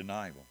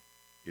undeniable.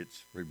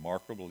 It's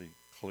remarkably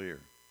clear.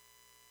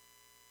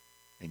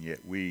 And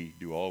yet we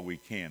do all we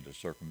can to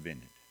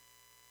circumvent it,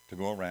 to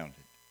go around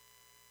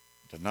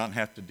it, to not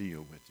have to deal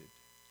with it.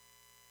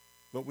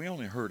 But we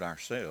only hurt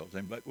ourselves.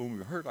 But when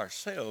we hurt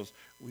ourselves,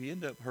 we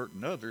end up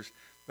hurting others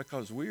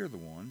because we're the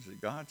ones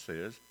that God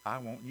says, I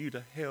want you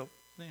to help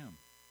them.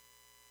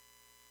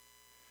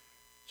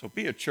 So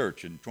be a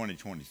church in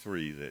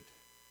 2023 that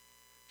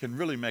can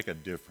really make a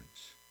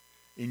difference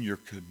in your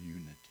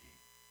community,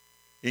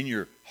 in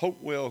your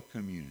Hopewell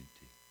community.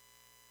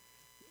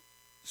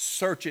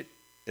 Search it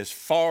as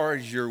far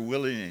as you're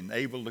willing and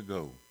able to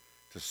go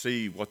to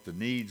see what the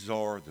needs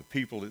are, the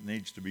people that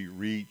needs to be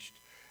reached,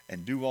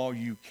 and do all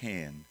you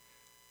can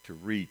to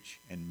reach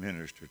and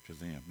minister to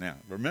them. Now,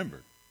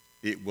 remember,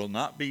 it will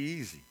not be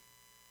easy.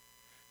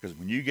 Because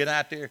when you get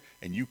out there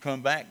and you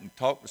come back and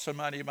talk to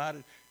somebody about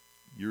it,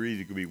 you're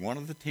either going to be one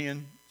of the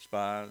 10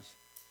 spies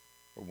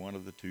or one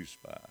of the 2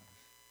 spies.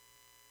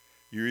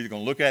 You're either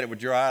going to look at it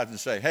with your eyes and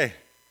say, hey,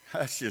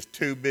 that's just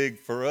too big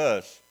for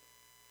us.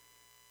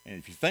 And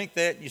if you think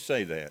that and you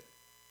say that,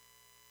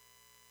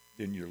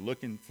 then you're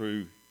looking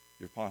through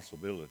your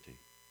possibility,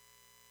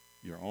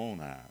 your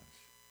own eyes,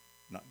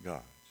 not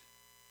God's.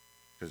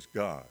 Because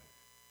God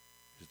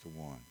is the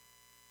one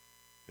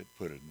that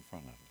put it in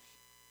front of us.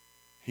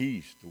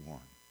 He's the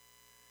one.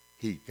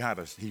 He got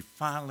us. He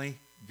finally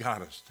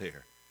got us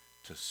there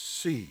to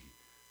see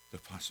the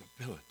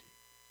possibility.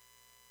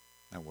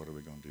 Now, what are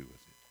we going to do with it?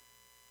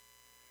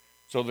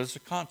 So there's a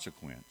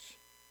consequence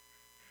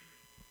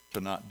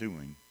to not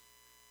doing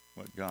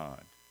what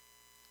God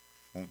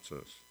wants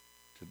us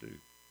to do.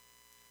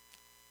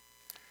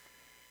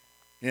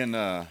 In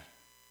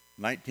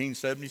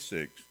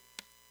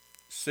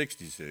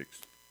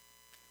 1966,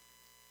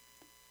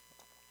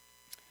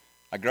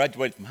 I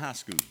graduated from high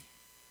school.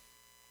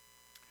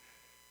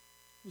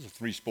 I was a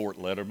 3-sport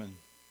letterman.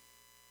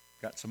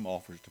 Got some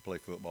offers to play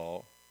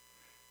football.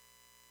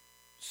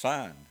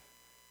 Signed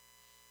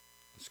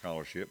a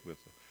scholarship with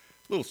a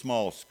little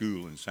small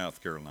school in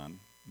South Carolina,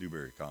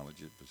 Newberry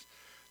College. It was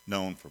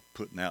known for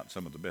putting out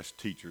some of the best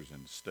teachers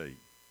in the state.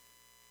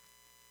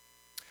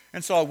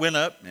 And so I went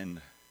up,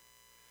 and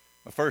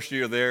my first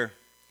year there,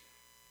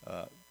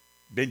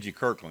 Benji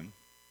Kirkland,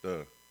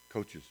 the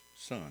coach's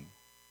son,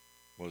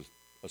 was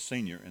a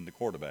senior in the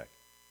quarterback.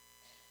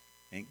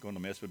 Ain't going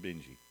to mess with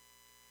Benji.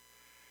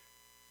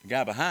 The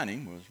guy behind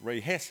him was Ray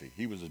Hesse.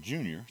 He was a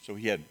junior, so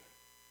he had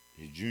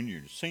his junior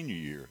and senior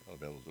year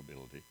of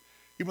eligibility.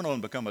 He went on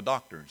to become a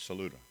doctor in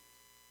Saluda.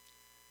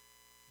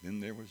 Then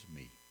there was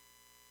me,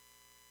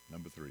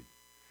 number 3.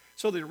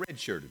 So they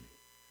redshirted me.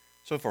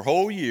 So for a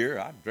whole year,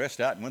 I dressed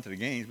out and went to the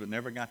games, but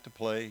never got to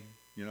play,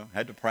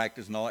 had to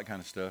practice and all that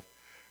kind of stuff.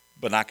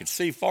 But I could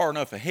see far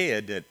enough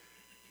ahead that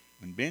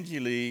when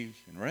Benji leaves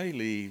and Ray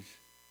leaves,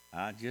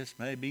 I just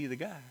may be the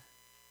guy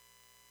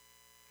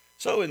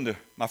So in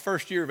my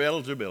first year of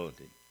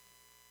eligibility,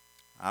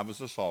 I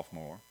was a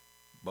sophomore,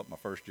 but my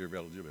first year of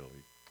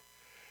eligibility,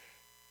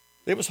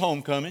 it was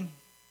homecoming.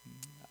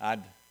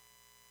 I'd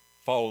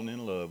fallen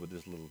in love with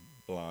this little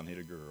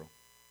blonde-headed girl.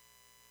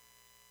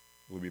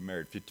 We'll be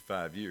married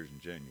 55 years in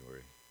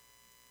January,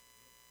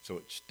 so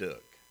it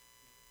stuck.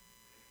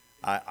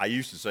 I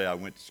used to say I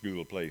went to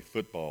school to play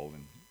football,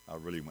 and I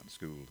really went to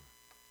school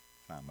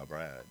to find my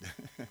bride.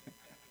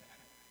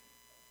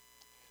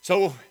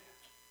 So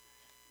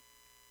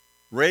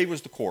Ray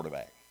was the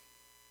quarterback.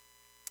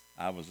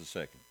 I was the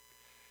second.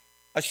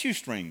 A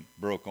shoestring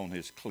broke on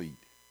his cleat.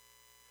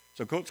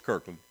 So Coach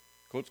Kirkland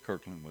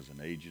was an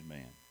aged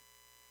man.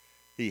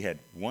 He had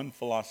one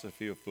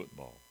philosophy of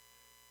football: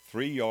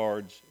 3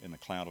 yards in a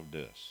cloud of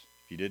dust.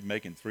 If you didn't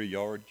make it 3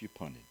 yards, you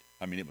punted.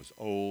 I mean, it was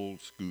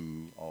old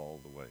school all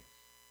the way.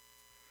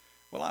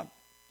 Well,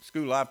 the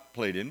school I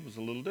played in was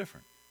a little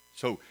different.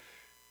 So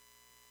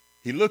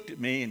he looked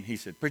at me and he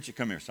said, "Pritchett,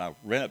 come here." So I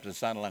ran up to the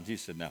sidelines. He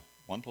said, "Now,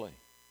 one play.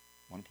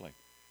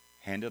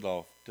 Hand it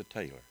off to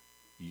Taylor.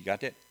 You got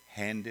that?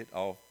 Hand it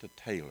off to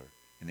Taylor,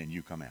 and then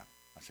you come out."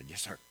 I said,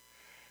 "Yes, sir."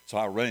 So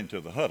I ran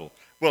into the huddle.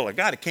 Well, a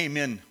guy that came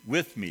in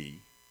with me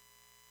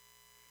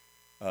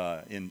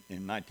in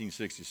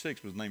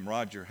 1966 was named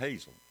Roger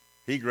Hazel.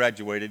 He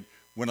graduated,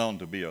 went on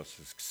to be a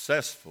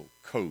successful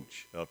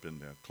coach up in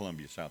the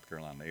Columbia, South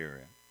Carolina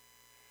area.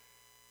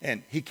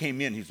 And he came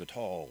in, he's a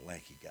tall,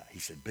 lanky guy. He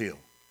said, "Bill,"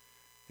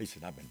 he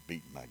said, "I've been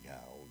beating my guy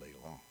all day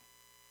long."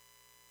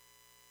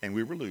 And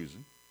we were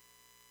losing.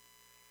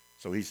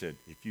 So he said,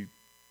 "If you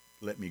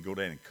let me go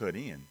down and cut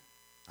in,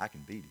 I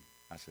can beat him."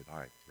 I said, "All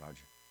right,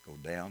 Roger, go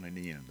down in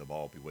the end. The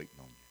ball will be waiting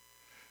on you."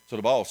 So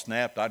the ball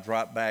snapped. I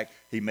dropped back.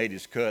 He made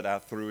his cut. I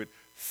threw it.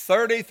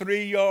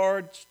 33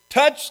 yards.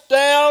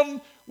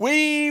 Touchdown.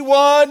 We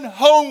won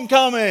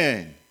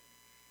homecoming.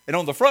 And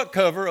on the front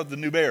cover of the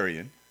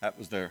Newberian, that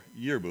was their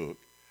yearbook,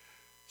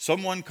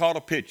 someone caught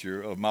a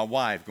picture of my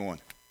wife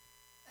going,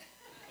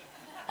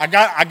 I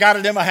got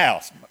it in my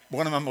house.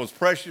 One of my most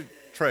precious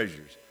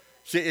treasures.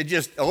 It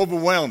just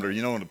overwhelmed her,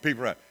 and the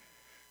people around.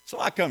 So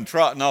I come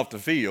trotting off the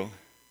field,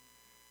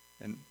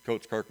 and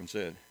Coach Kirkland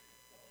said,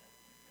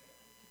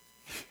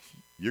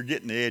 "You're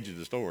getting the edge of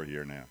the story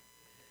here now."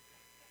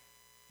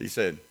 He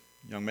said,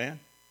 "Young man,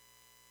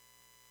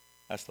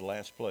 that's the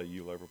last play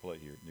you'll ever play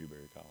here at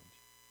Newberry College."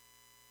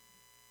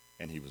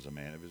 And he was a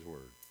man of his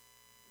word.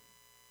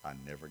 I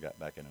never got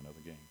back in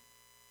another game.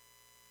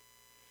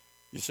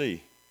 You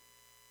see,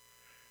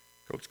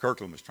 Coach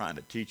Kirkland was trying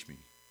to teach me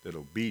that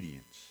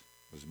obedience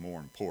was more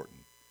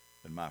important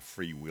than my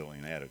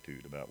free-willing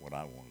attitude about what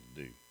I wanted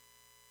to do.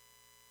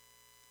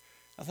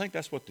 I think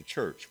that's what the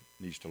church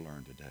needs to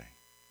learn today.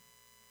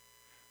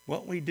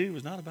 What we do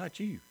is not about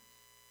you,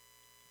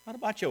 not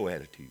about your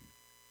attitude.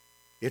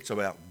 It's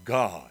about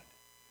God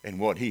and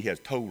what He has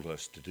told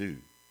us to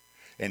do.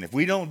 And if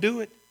we don't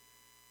do it,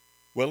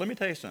 well, let me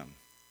tell you something.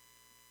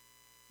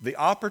 The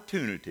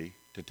opportunity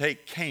to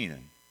take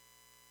Canaan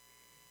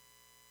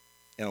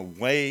in a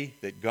way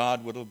that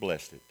God would have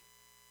blessed it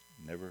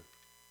never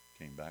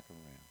came back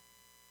around.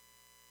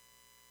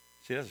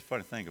 See, that's the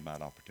funny thing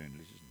about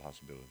opportunities and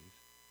possibilities.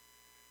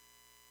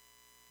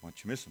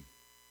 Once you miss them,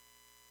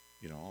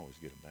 you don't always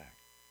get them back.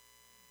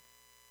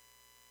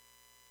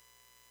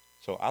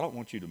 So I don't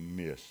want you to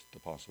miss the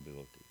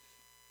possibilities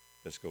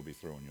that's going to be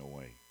thrown your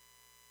way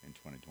in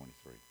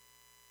 2023.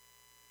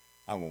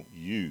 I want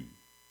you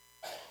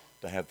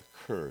to have the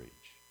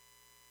courage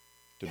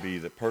to be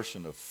the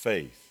person of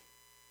faith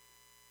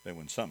that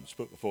when something's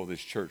put before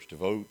this church to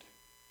vote,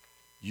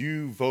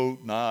 you vote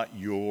not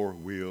your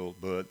will,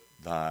 but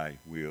thy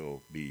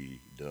will be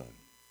done.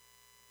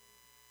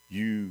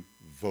 You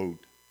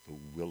vote the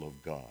will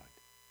of God.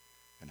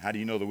 And how do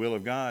you know the will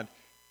of God?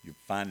 You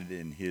find it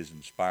in His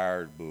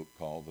inspired book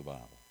called the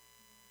Bible.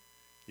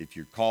 If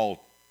you're called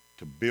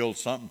to build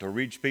something to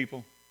reach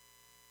people,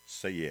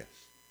 say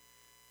yes.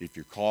 If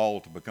you're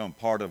called to become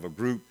part of a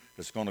group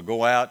that's going to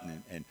go out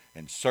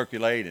and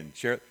circulate and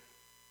share,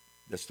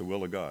 that's the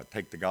will of God.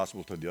 Take the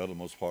gospel to the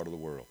uttermost part of the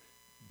world.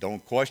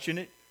 Don't question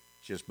it.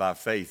 Just by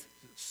faith,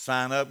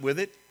 sign up with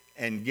it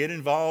and get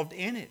involved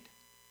in it.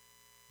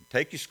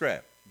 Take your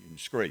scrap and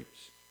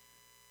scrapes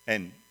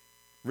and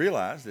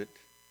realize that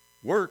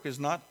work is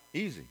not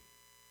easy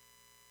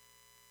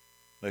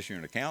unless you're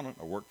an accountant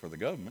or work for the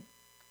government.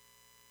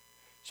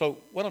 So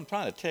what I'm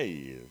trying to tell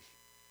you is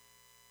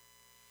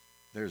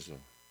there's a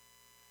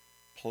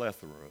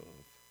plethora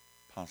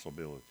of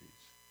possibilities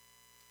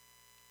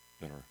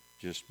that are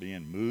just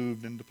being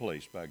moved into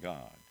place by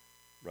God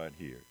right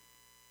here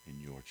in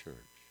your church.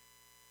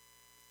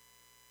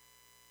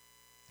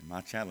 And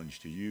my challenge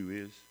to you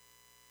is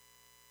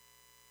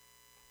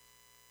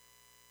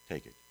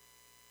take it.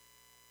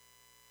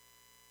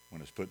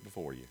 When it's put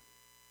before you,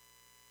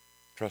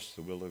 trust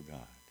the will of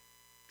God.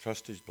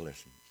 Trust His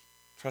blessings.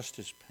 Trust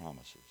His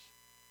promises.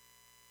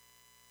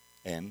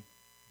 And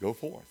go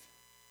forth.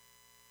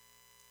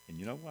 And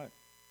you know what?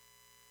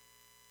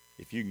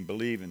 If you can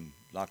believe in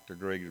Dr.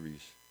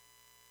 Gregory's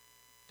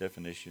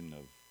definition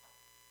of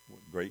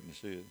what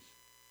greatness is,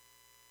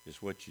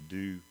 is what you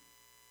do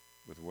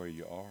with where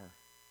you are.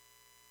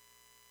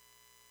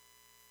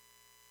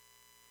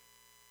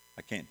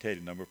 I can't tell you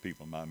the number of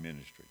people in my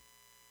ministry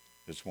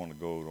that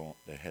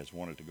has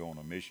wanted to go on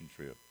a mission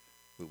trip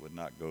but would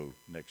not go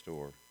next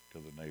door to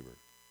the neighbor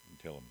and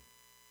tell them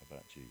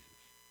about Jesus.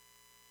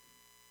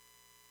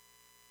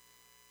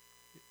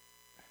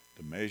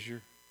 The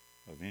measure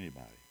of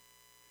anybody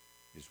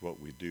is what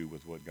we do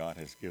with what God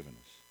has given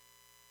us,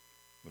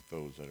 with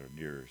those that are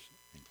nearest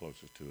and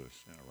closest to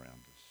us and around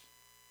us,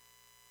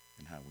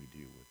 and how we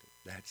deal with it.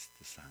 That's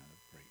the sign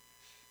of greatness.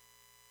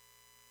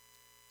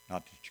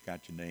 Not that you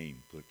got your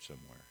name put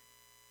somewhere,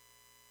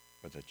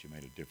 but that you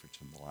made a difference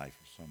in the life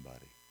of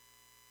somebody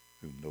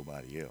whom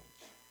nobody else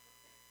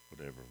would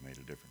ever have made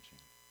a difference in.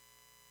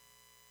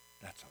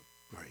 That's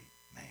a great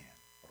man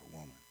or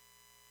woman,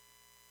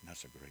 and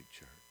that's a great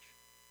church.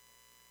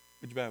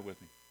 Would you bow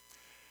with me?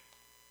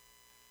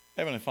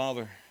 Heavenly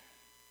Father,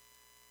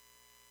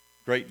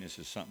 greatness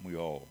is something we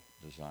all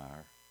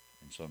desire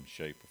in some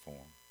shape or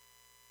form.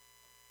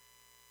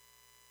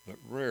 But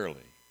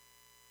rarely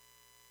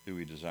do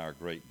we desire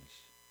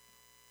greatness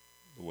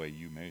the way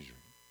you measure it.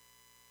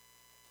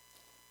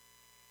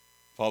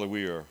 Father,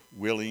 we are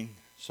willing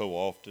so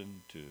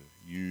often to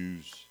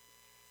use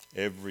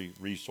every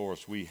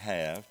resource we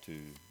have to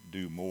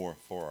do more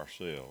for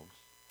ourselves.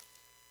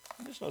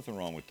 And there's nothing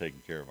wrong with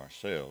taking care of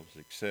ourselves,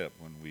 except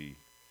when we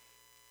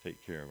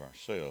take care of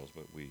ourselves,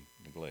 but we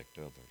neglect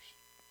others.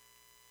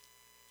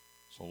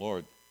 So,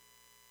 Lord,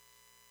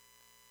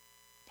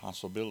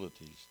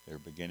 possibilities, they're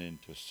beginning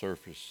to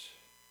surface,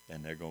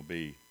 and they're going to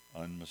be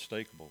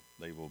unmistakable.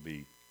 They will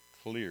be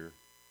clear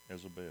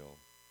as a bell.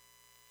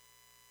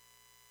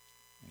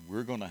 And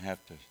we're going to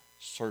have to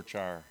search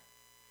our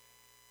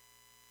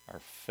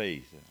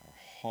faith and our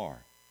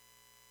heart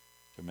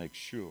to make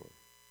sure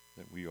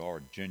that we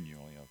are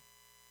genuinely a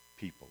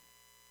people,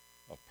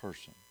 a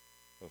person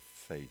of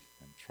faith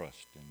and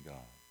trust in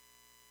God.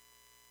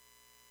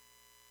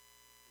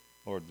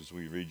 Lord, as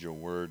we read your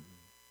word,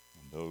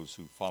 and those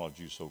who followed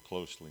you so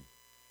closely,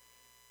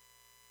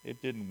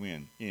 it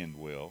didn't end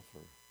well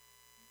for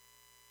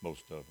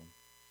most of them.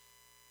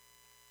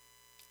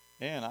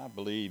 And I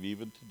believe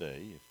even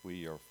today, if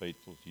we are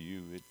faithful to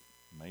you, it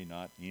may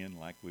not end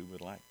like we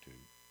would like to.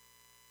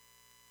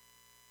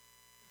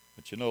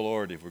 But you know,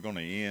 Lord, if we're going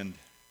to end,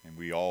 and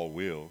we all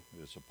will,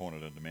 it's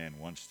appointed unto man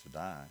once to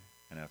die,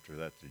 and after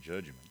that the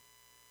judgment,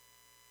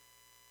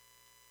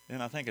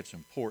 then I think it's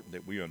important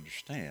that we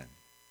understand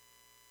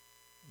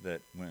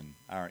that when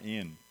our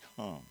end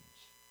comes,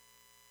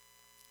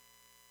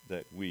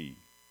 that we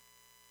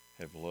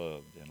have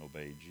loved and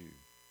obeyed you.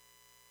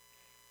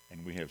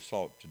 And we have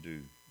sought to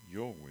do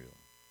your will,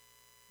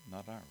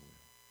 not our will.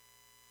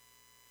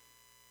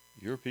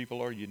 Your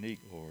people are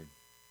unique, Lord.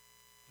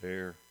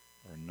 There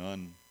are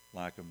none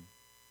like them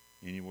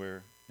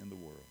anywhere in the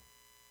world.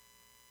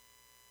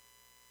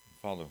 And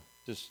Father,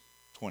 this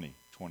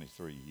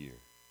 2023 year,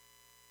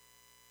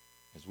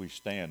 as we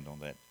stand on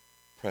that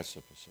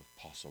precipice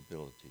of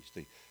possibilities,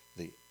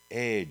 the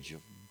edge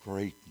of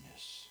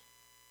greatness,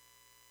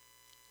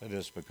 let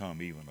us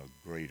become even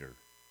a greater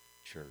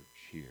church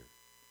here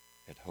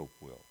at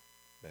Hopewell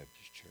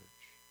Baptist Church.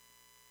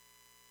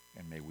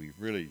 And may we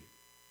really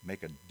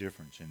make a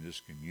difference in this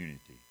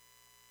community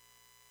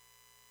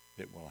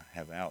that will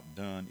have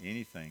outdone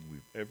anything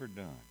we've ever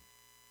done,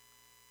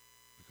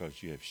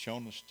 because you have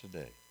shown us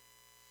today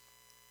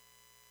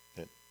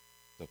that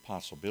the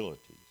possibilities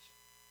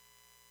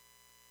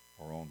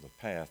are on the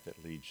path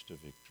that leads to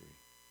victory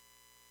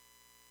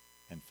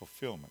and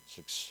fulfillment,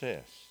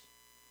 success,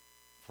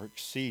 for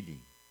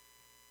exceeding,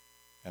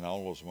 and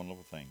all those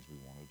wonderful things we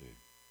want to do.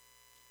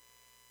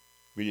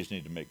 We just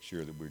need to make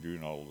sure that we're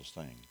doing all those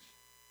things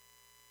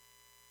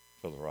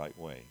for the right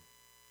way,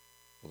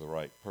 for the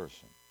right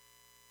person,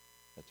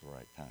 at the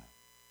right time.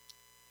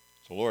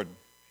 So, Lord,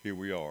 here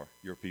we are,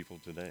 your people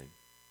today.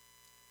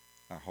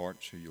 Our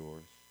hearts are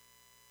yours.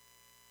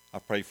 I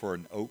pray for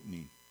an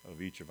opening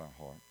of each of our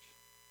hearts.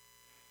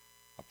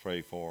 I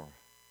pray for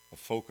a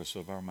focus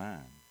of our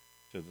mind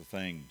to the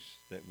things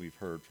that we've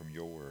heard from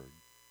your word.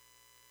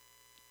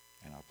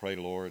 And I pray,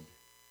 Lord,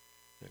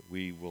 that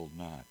we will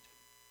not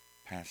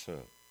pass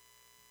up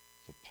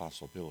the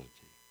possibility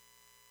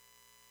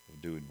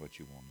of doing what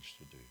you want us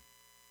to do.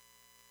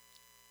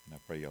 And I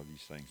pray all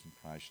these things in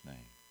Christ's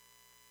name.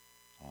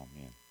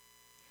 Amen.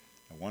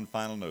 And one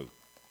final note.